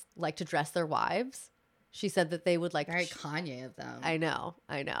surrealists like to dress their wives. She said that they would like... Very Kanye of them. I know.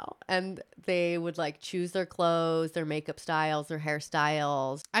 And they would like choose their clothes, their makeup styles, their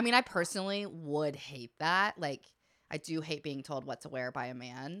hairstyles. I mean, I personally would hate that. Like, I do hate being told what to wear by a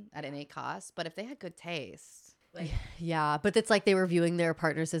man at any cost. But if they had good taste... Like, yeah, but it's like they were viewing their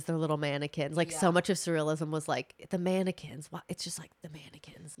partners as their little mannequins. Like, so much of surrealism was like the mannequins. It's just like the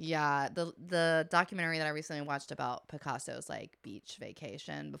mannequins. Yeah, the documentary that I recently watched about Picasso's like beach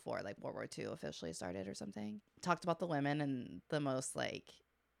vacation before like World War II officially started or something talked about the women and the most like,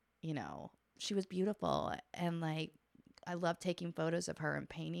 you know, she was beautiful and like I love taking photos of her and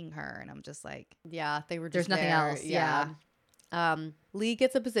painting her, and I'm just like, yeah, they were just there's nothing else. Yeah. Lee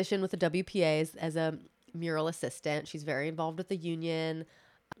gets a position with the WPA as a mural assistant. She's very involved with the union.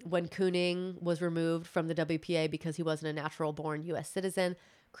 When Kooning was removed from the WPA because he wasn't a natural born U.S. citizen,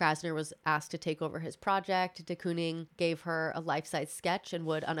 Krasner was asked to take over his project. De Kooning gave her a life-size sketch and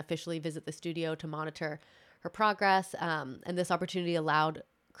would unofficially visit the studio to monitor her progress. And this opportunity allowed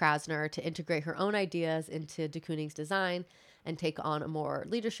Krasner to integrate her own ideas into de Kooning's design and take on a more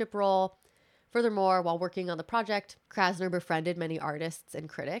leadership role. Furthermore, while working on the project, Krasner befriended many artists and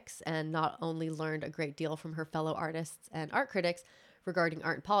critics and not only learned a great deal from her fellow artists and art critics regarding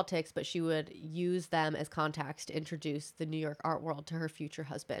art and politics, but she would use them as contacts to introduce the New York art world to her future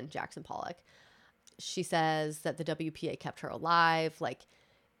husband, Jackson Pollock. She says that the WPA kept her alive. Like,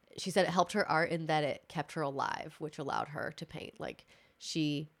 she said it helped her art in that it kept her alive, which allowed her to paint. Like,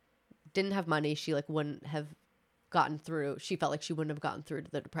 she didn't have money. She like wouldn't have gotten through. She felt like she wouldn't have gotten through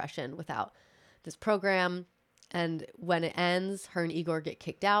to the Depression without this program. And when it ends, her and Igor get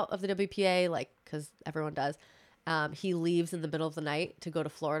kicked out of the WPA, like, because everyone does. He leaves in the middle of the night to go to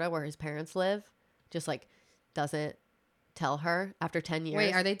Florida where his parents live. Just like doesn't tell her after 10 years.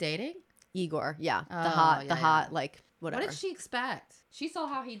 Wait, are they dating? Igor, yeah. Oh, the hot, like, whatever. What did she expect? She saw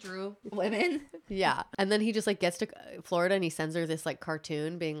how he drew women. Yeah. And then he just like gets to Florida and he sends her this like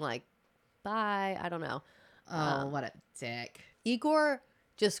cartoon being like, bye. I don't know. Oh, what a dick. Igor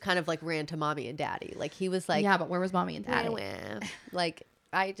just kind of like ran to mommy and daddy. Like, he was like, yeah, but where was mommy and daddy? Like,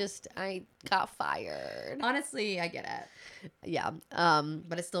 I got fired. Honestly, I get it. Yeah.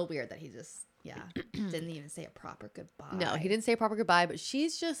 But it's still weird that he just, didn't even say a proper goodbye. No, he didn't say a proper goodbye, but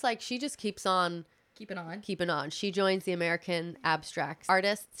she's just like, she just keeps on. Keeping on. She joins the American Abstract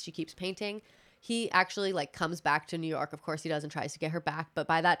Artists. She keeps painting. He actually like comes back to New York. Of course he does and tries to get her back. But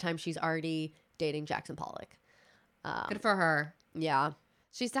by that time, she's already dating Jackson Pollock. Good for her. Yeah.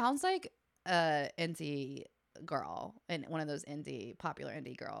 She sounds like a indie girl and one of those popular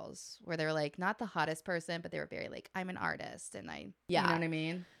indie girls where they're like not the hottest person, but they were very like, I'm an artist and you know what I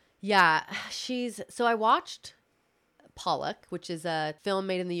mean? Yeah. So I watched Pollock, which is a film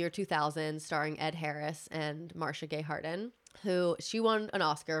made in the year 2000 starring Ed Harris and Marcia Gay Harden, who she won an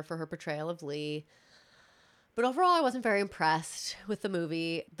Oscar for her portrayal of Lee. But overall, I wasn't very impressed with the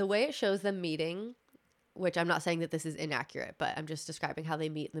movie. The way it shows them meeting, which I'm not saying that this is inaccurate, but I'm just describing how they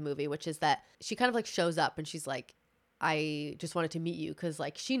meet in the movie, which is that she kind of like shows up and she's like, I just wanted to meet you because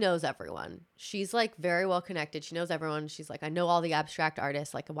like she knows everyone. She's like very well connected. She knows everyone. She's like, I know all the abstract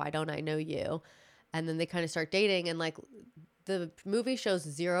artists. Like, why don't I know you? And then they kind of start dating, and like the movie shows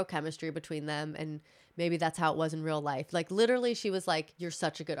zero chemistry between them. And maybe that's how it was in real life. Like literally she was like, you're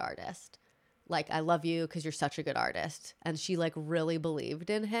such a good artist. Like, I love you because you're such a good artist. And she like really believed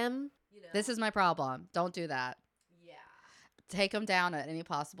in him. You know? This is my problem. Don't do that. Yeah. Take him down at any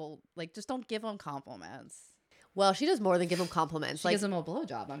possible, like, just don't give him compliments. Well, she does more than give him compliments. She like, gives him a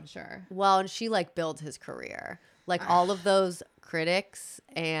blowjob, I'm sure. well, and she like builds his career. Like all of those critics,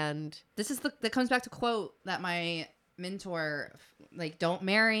 and That comes back to quote that my mentor, like, don't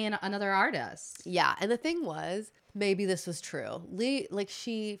marry another artist. yeah. And the thing was, maybe this was true. Lee, like,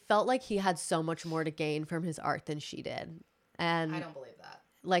 she felt like he had so much more to gain from his art than she did. And I don't believe that.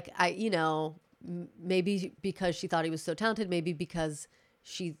 like, maybe because she thought he was so talented, maybe because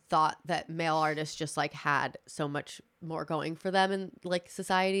she thought that male artists just like had so much more going for them in like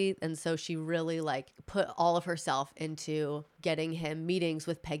society. And so she really like put all of herself into getting him meetings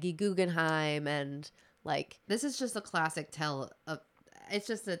with Peggy Guggenheim, and like, This is just a classic it's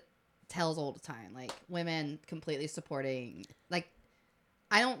just a tells all the time. Like, women completely supporting, like,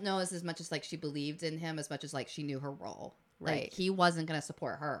 I don't know as much as like she believed in him as much as like she knew her role. Right. Like, he wasn't going to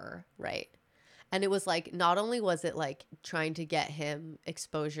support her. right. And it was like, not only was it like trying to get him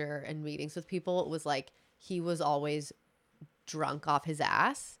exposure and meetings with people, it was like he was always drunk off his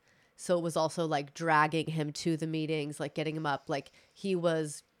ass. So it was also like dragging him to the meetings, like getting him up. Like he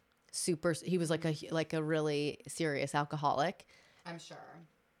was like a really serious alcoholic. I'm sure.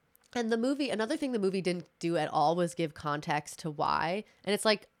 And another thing the movie didn't do at all was give context to why. And it's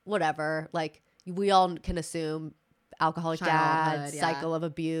like, whatever, like we all can assume alcoholic dad, Childhood, yeah. cycle of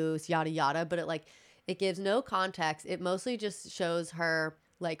abuse, yada yada, but it gives no context. It mostly just shows her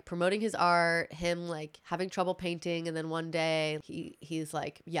like promoting his art, him like having trouble painting, and then one day he's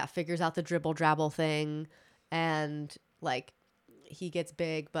like, yeah, figures out the dribble drabble thing, and like he gets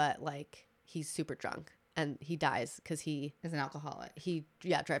big, but like he's super drunk and he dies because he Is an alcoholic.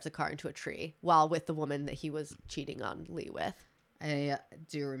 drives a car into a tree while with the woman that he was cheating on Lee with. I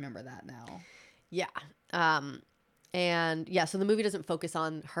do remember that now. Yeah. And yeah, so the movie doesn't focus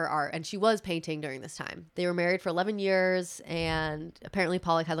on her art, and she was painting during this time. They were married for 11 years, and apparently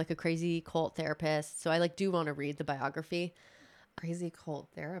Pollock had like a crazy cult therapist. So I like do want to read the biography. Crazy cult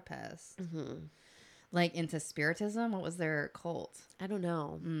therapist. Mm-hmm. Like, into spiritism? What was their cult? I don't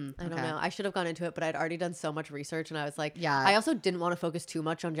know. I don't okay. know. I should have gone into it, but I'd already done so much research, and I was like, Yeah. I also didn't want to focus too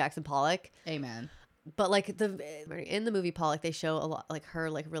much on Jackson Pollock. Amen. But like in the movie Pollock, they show a lot like her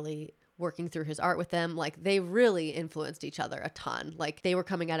like really working through his art with them. Like they really influenced each other a ton. Like they were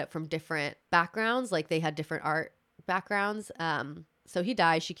coming at it from different backgrounds. Like they had different art backgrounds. So he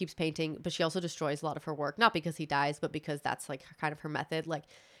dies, she keeps painting, but she also destroys a lot of her work. Not because he dies, but because that's like kind of her method. Like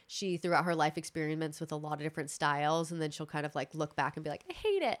she throughout her life experiments with a lot of different styles, and then she'll kind of like look back and be like, I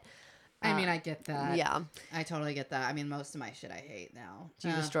hate it. I mean, I get that. Yeah. I totally get that. I mean, most of my shit I hate now. Do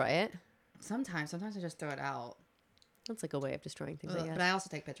you destroy it? Sometimes I just throw it out. That's like a way of destroying things, I guess. But I also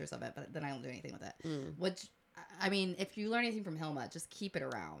take pictures of it, but then I don't do anything with it. Which, I mean, if you learn anything from Hilma, just keep it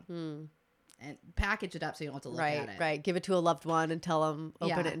around. And package it up so you don't have to look at it. Right. Give it to a loved one and tell them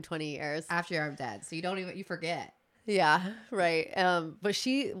open Yeah. it in 20 years. After I'm dead. So you forget. Yeah, right. But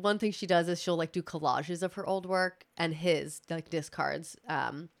one thing she does is she'll like do collages of her old work and his like discards.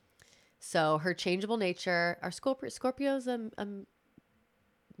 So her changeable nature, are Scorpios a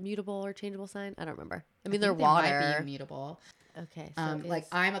mutable or changeable sign? I don't remember. I mean, they're think water. They might be immutable. Okay. So Like,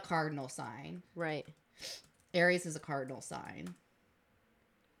 I'm a cardinal sign. right. Aries is a cardinal sign.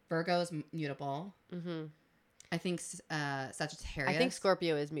 Virgo is mutable. Mm-hmm. I think Sagittarius. I think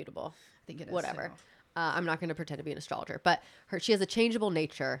Scorpio is mutable. I think it is. Whatever. too. I'm not going to pretend to be an astrologer, but she has a changeable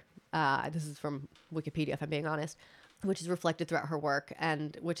nature. This is from Wikipedia, if I'm being honest, which is reflected throughout her work,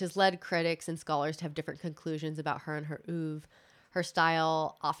 and which has led critics and scholars to have different conclusions about her and her oeuvre. Her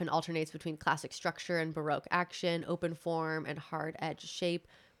style often alternates between classic structure and Baroque action, open form and hard edge shape,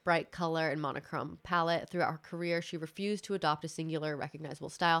 bright color and monochrome palette. Throughout her career, she refused to adopt a singular recognizable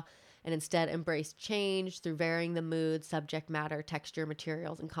style and instead embraced change through varying the mood, subject matter, texture,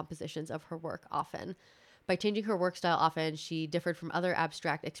 materials, and compositions of her work often. By changing her work style often, she differed from other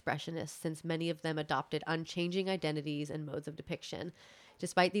abstract expressionists since many of them adopted unchanging identities and modes of depiction.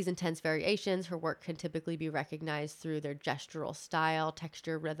 Despite these intense variations, her work can typically be recognized through their gestural style,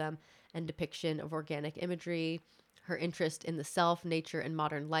 texture, rhythm, and depiction of organic imagery. Her interest in the self, nature, and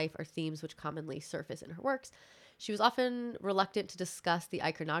modern life are themes which commonly surface in her works. She was often reluctant to discuss the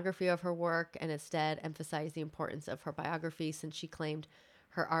iconography of her work and instead emphasized the importance of her biography, since she claimed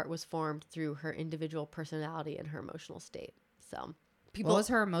her art was formed through her individual personality and her emotional state. So What was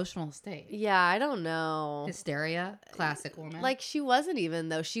her emotional state? yeah, I don't know. Hysteria? Classic woman? Like, she wasn't even,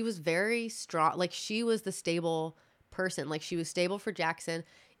 though. She was very strong. Like, she was the stable person. Like, she was stable for Jackson.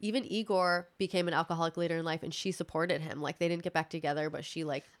 Even Igor became an alcoholic later in life, and she supported him. Like, they didn't get back together, but she,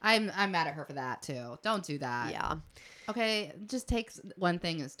 like... I'm mad at her for that, too. Don't do that. Yeah. Okay, just take one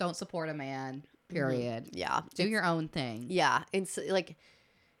thing is don't support a man, period. Yeah. Do your own thing. Yeah. And so, like,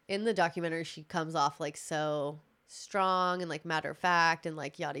 in the documentary, she comes off, like, so strong and, like, matter of fact and,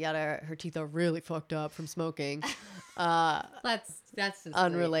 like, yada yada. Her teeth are really fucked up from smoking. That's just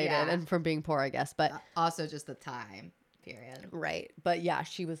unrelated yeah. and from being poor, I guess. But also just the time period. right. But yeah,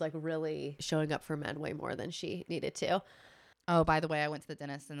 she was, like, really showing up for men way more than she needed to. Oh, by the way, I went to the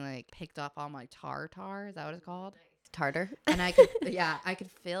dentist and, like, picked off all my tartar. Is that what it's called? Tartar. And I could, yeah, I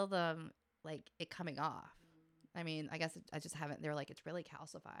could feel them, like, it coming off. I mean, I guess I just haven't. They were like, it's really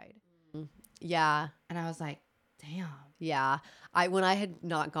calcified. Yeah. And I was like, damn. Yeah. When I had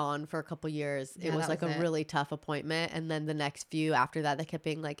not gone for a couple years, it Yeah, was that like was a it. really tough appointment. And then the next few after that, they kept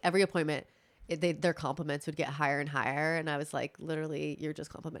being like, every appointment, their compliments would get higher and higher. And I was like, literally, you're just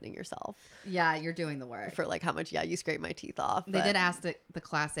complimenting yourself Yeah, you're doing the work. for like how much, you scraped my teeth off. They but- did ask the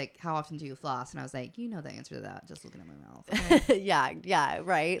classic, how often do you floss? And I was like, you know the answer to that, just looking at my mouth. Okay? yeah,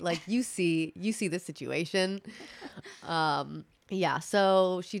 right. Like you see the situation. Yeah.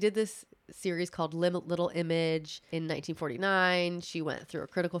 So she did this series called Little Image in 1949. She went through a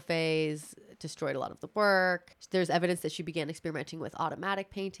critical phase, destroyed a lot of the work. There's evidence that she began experimenting with automatic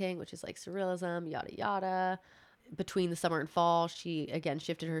painting, which is like surrealism, yada yada. Between the summer and fall, she again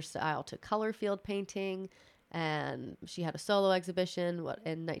shifted her style to color field painting, and she had a solo exhibition in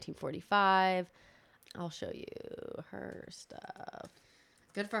 1945. I'll show you her stuff.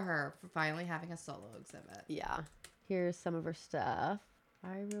 Good for her for finally having a solo exhibit. Yeah. Here's some of her stuff.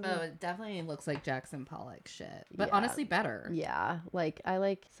 Oh, it definitely looks like Jackson Pollock shit. But Yeah. honestly, better. Yeah. Like, I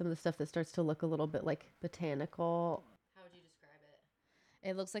like some of the stuff that starts to look a little bit like botanical. How would you describe it?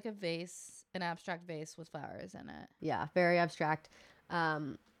 It looks like a vase, an abstract vase with flowers in it. Yeah. Very abstract.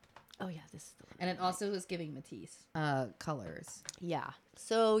 Oh, yeah. This is the one. And it also is giving Matisse colors. Yeah.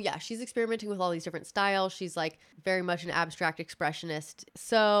 So, yeah, she's experimenting with all these different styles. She's like very much an abstract expressionist.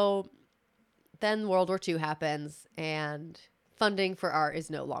 So then World War II happens and funding for art is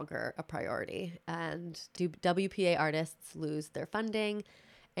no longer a priority. And WPA artists lose their funding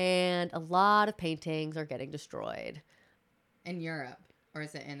and a lot of paintings are getting destroyed. In Europe. Or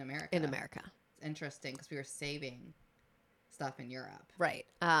is it in America? In America. It's interesting because we were saving stuff in Europe. Right.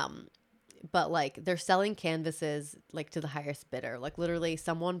 But like they're selling canvases like to the highest bidder. Like literally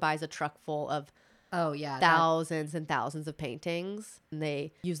someone buys a truck full of thousands and thousands of paintings and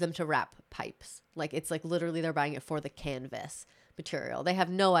they use them to wrap pipes. Like it's like literally they're buying it for the canvas material. They have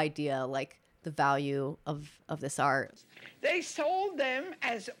no idea like the value of this art. They sold them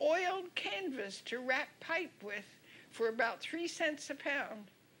as oiled canvas to wrap pipe with for about 3 cents a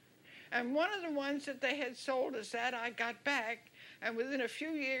pound. And one of the ones that they had sold as that I got back, and within a few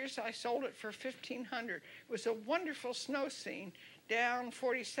years I sold it for $1,500. It was a wonderful snow scene down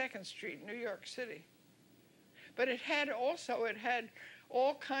 42nd Street, New York City. But it had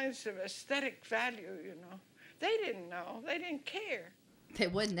all kinds of aesthetic value, you know. They didn't know. They didn't care. They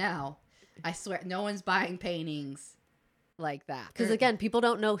would now. I swear, no one's buying paintings like that. Because again, people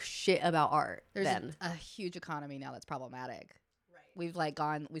don't know shit about art. There's then. a huge economy now that's problematic. Right. We've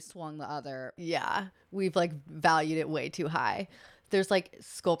we swung the other. Yeah, we've like valued it way too high. There's like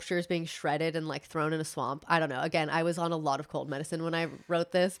sculptures being shredded and like thrown in a swamp. I don't know. Again, I was on a lot of cold medicine when I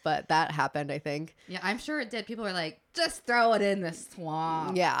wrote this, but that happened, I think. Yeah, I'm sure it did. People were like, just throw it in the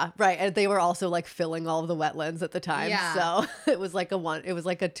swamp. Yeah, right. And they were also like filling all of the wetlands at the time. Yeah. So it was like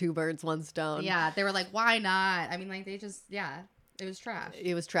a two birds, one stone. Yeah, they were like, why not? I mean, like they just, it was trash.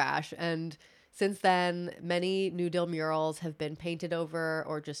 It was trash. And since then, many New Deal murals have been painted over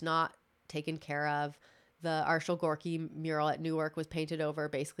or just not taken care of. The Arshil Gorky mural at Newark was painted over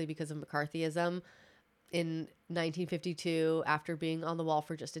basically because of McCarthyism. In 1952, after being on the wall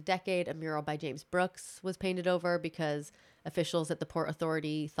for just a decade, a mural by James Brooks was painted over because officials at the Port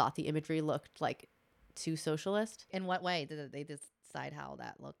Authority thought the imagery looked like too socialist. In what way did they decide how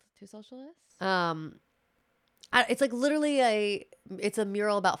that looked too socialist? It's like literally it's a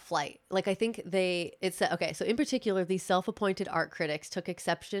mural about flight. Like I think so in particular, these self-appointed art critics took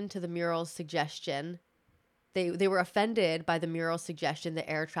exception to the mural's suggestion. They were offended by the mural's suggestion that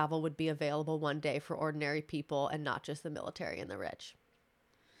air travel would be available one day for ordinary people and not just the military and the rich.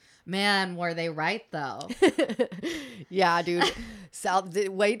 Man, were they right though? Yeah, dude.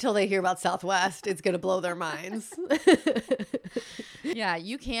 Wait till they hear about Southwest. It's gonna blow their minds. Yeah,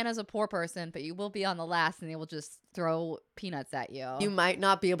 you can as a poor person, but you will be on the last and they will just throw peanuts at you. You might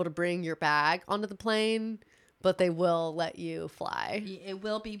not be able to bring your bag onto the plane, but they will let you fly. It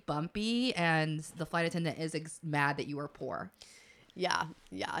will be bumpy, and the flight attendant is mad that you are poor. Yeah.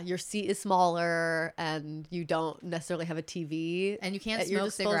 Your seat is smaller, and you don't necessarily have a TV, and you can't at your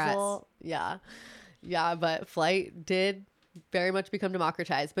smoke cigarettes. disposal. Yeah. But flight did very much become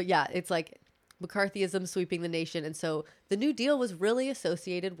democratized. But yeah, it's like McCarthyism sweeping the nation, and so the New Deal was really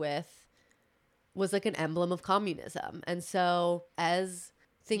associated with, was like an emblem of communism. And so as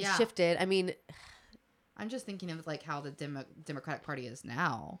things shifted, I mean, I'm just thinking of like how the Democratic Party is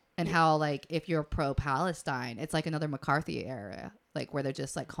now, and how like if you're pro-Palestine, it's like another McCarthy era, like where they're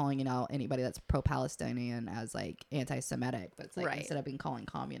just like calling out anybody that's pro-Palestinian as like anti-Semitic, but it's like instead of being calling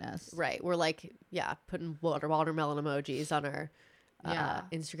communists. Right. We're like, putting watermelon emojis on our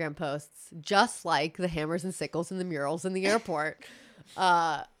Instagram posts, just like the hammers and sickles and the murals in the airport.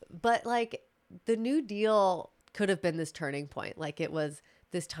 But like the New Deal could have been this turning point. Like it was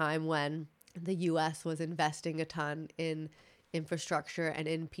this time when the U.S. was investing a ton in infrastructure and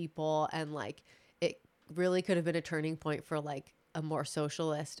in people, and like it really could have been a turning point for like a more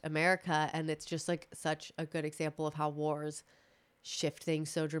socialist America. And it's just like such a good example of how wars shift things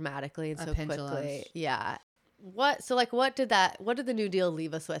so dramatically and so quickly. Yeah. What did the New Deal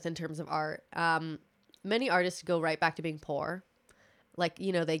leave us with in terms of art? Many artists go right back to being poor. Like,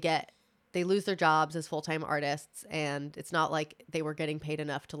 you know, they lose their jobs as full-time artists, and it's not like they were getting paid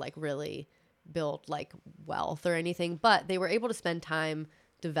enough to like really build like wealth or anything, but they were able to spend time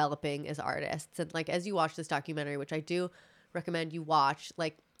developing as artists. And like, as you watch this documentary, which I do recommend you watch,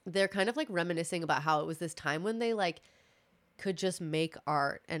 like they're kind of like reminiscing about how it was this time when they like could just make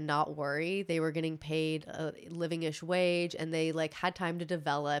art and not worry. They were getting paid a living-ish wage, and they like had time to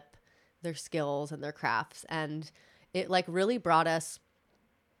develop their skills and their crafts. And it like really brought us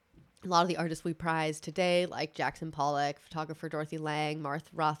a lot of the artists we prize today, like Jackson Pollock, photographer Dorothy Lang,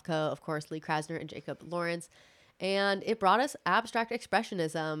 Martha Rothko, of course, Lee Krasner and Jacob Lawrence. And it brought us abstract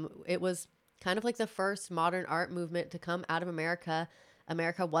expressionism. It was kind of like the first modern art movement to come out of America.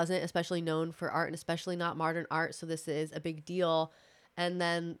 America wasn't especially known for art, and especially not modern art, so this is a big deal. And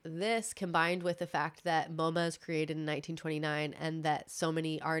then this combined with the fact that MoMA is created in 1929, and that so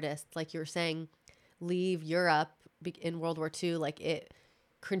many artists, like you were saying, leave Europe in World War II, like it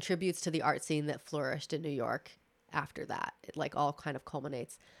contributes to the art scene that flourished in New York after that. It like all kind of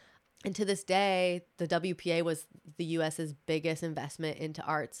culminates. And to this day, the WPA was the US's biggest investment into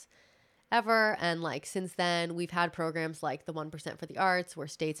arts ever. And like since then, we've had programs like the 1% for the Arts, where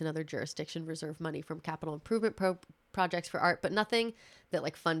states and other jurisdictions reserve money from capital improvement projects for art, but nothing that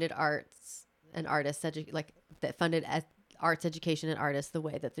like funded arts and artists, that funded arts education and artists the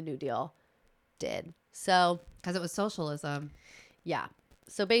way that the New Deal did. So, because it was socialism. Yeah.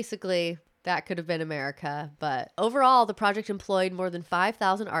 So basically, that could have been America. But overall, the project employed more than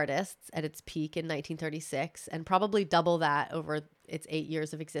 5,000 artists at its peak in 1936, and probably double that over its 8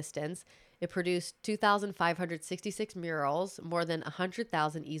 years of existence. It produced 2,566 murals, more than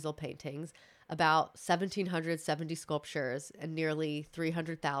 100,000 easel paintings, about 1,770 sculptures, and nearly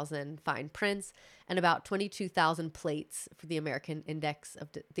 300,000 fine prints, and about 22,000 plates for the Index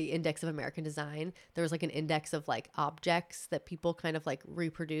of American Design. There was like an index of like objects that people kind of like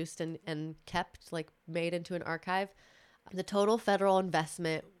reproduced and kept, like made into an archive. The total federal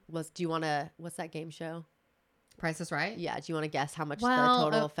investment was, what's that game show? Price is Right? Yeah. Do you want to guess how much the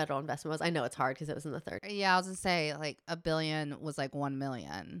total federal investment was? I know it's hard because it was in the 30s. Yeah, I was going to say like $1 billion was like 1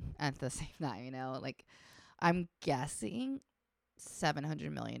 million at the same time, you know? Like I'm guessing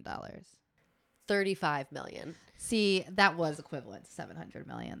 $700 million. 35 million. See, that was equivalent to 700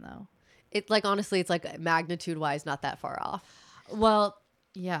 million though. It's like, honestly, it's like magnitude wise not that far off. Well,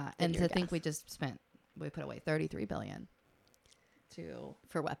 yeah, and to guess. think we put away 33 billion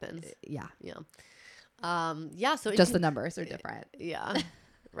for weapons. Yeah. So just the numbers are different. Yeah.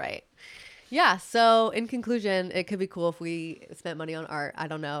 Right. Yeah. So in conclusion, it could be cool if we spent money on art. I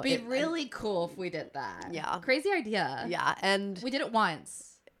don't know. It'd be really cool if we did that. Yeah. Crazy idea. Yeah. And we did it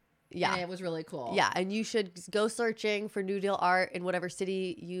once. Yeah. And it was really cool. Yeah. And you should go searching for New Deal art in whatever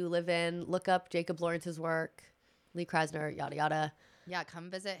city you live in. Look up Jacob Lawrence's work, Lee Krasner, yada, yada. Yeah. Come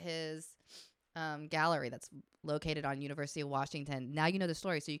visit his gallery that's located on University of Washington. Now you know the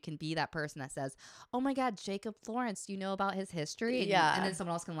story, so you can be that person that says, oh my God, Jacob Lawrence, do you know about his history? And and then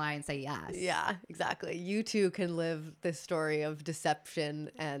someone else can lie and say yes. Yeah, exactly. You too can live this story of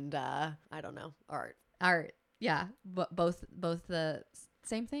deception and I don't know, art. Yeah, but both the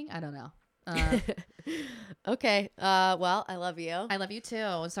same thing? I don't know. Okay. Well, I love you. I love you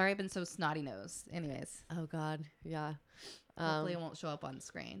too. Sorry I've been so snotty nosed. Anyways, Oh God. Yeah. hopefully it won't show up on the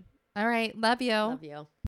screen. All right. Love you. Love you.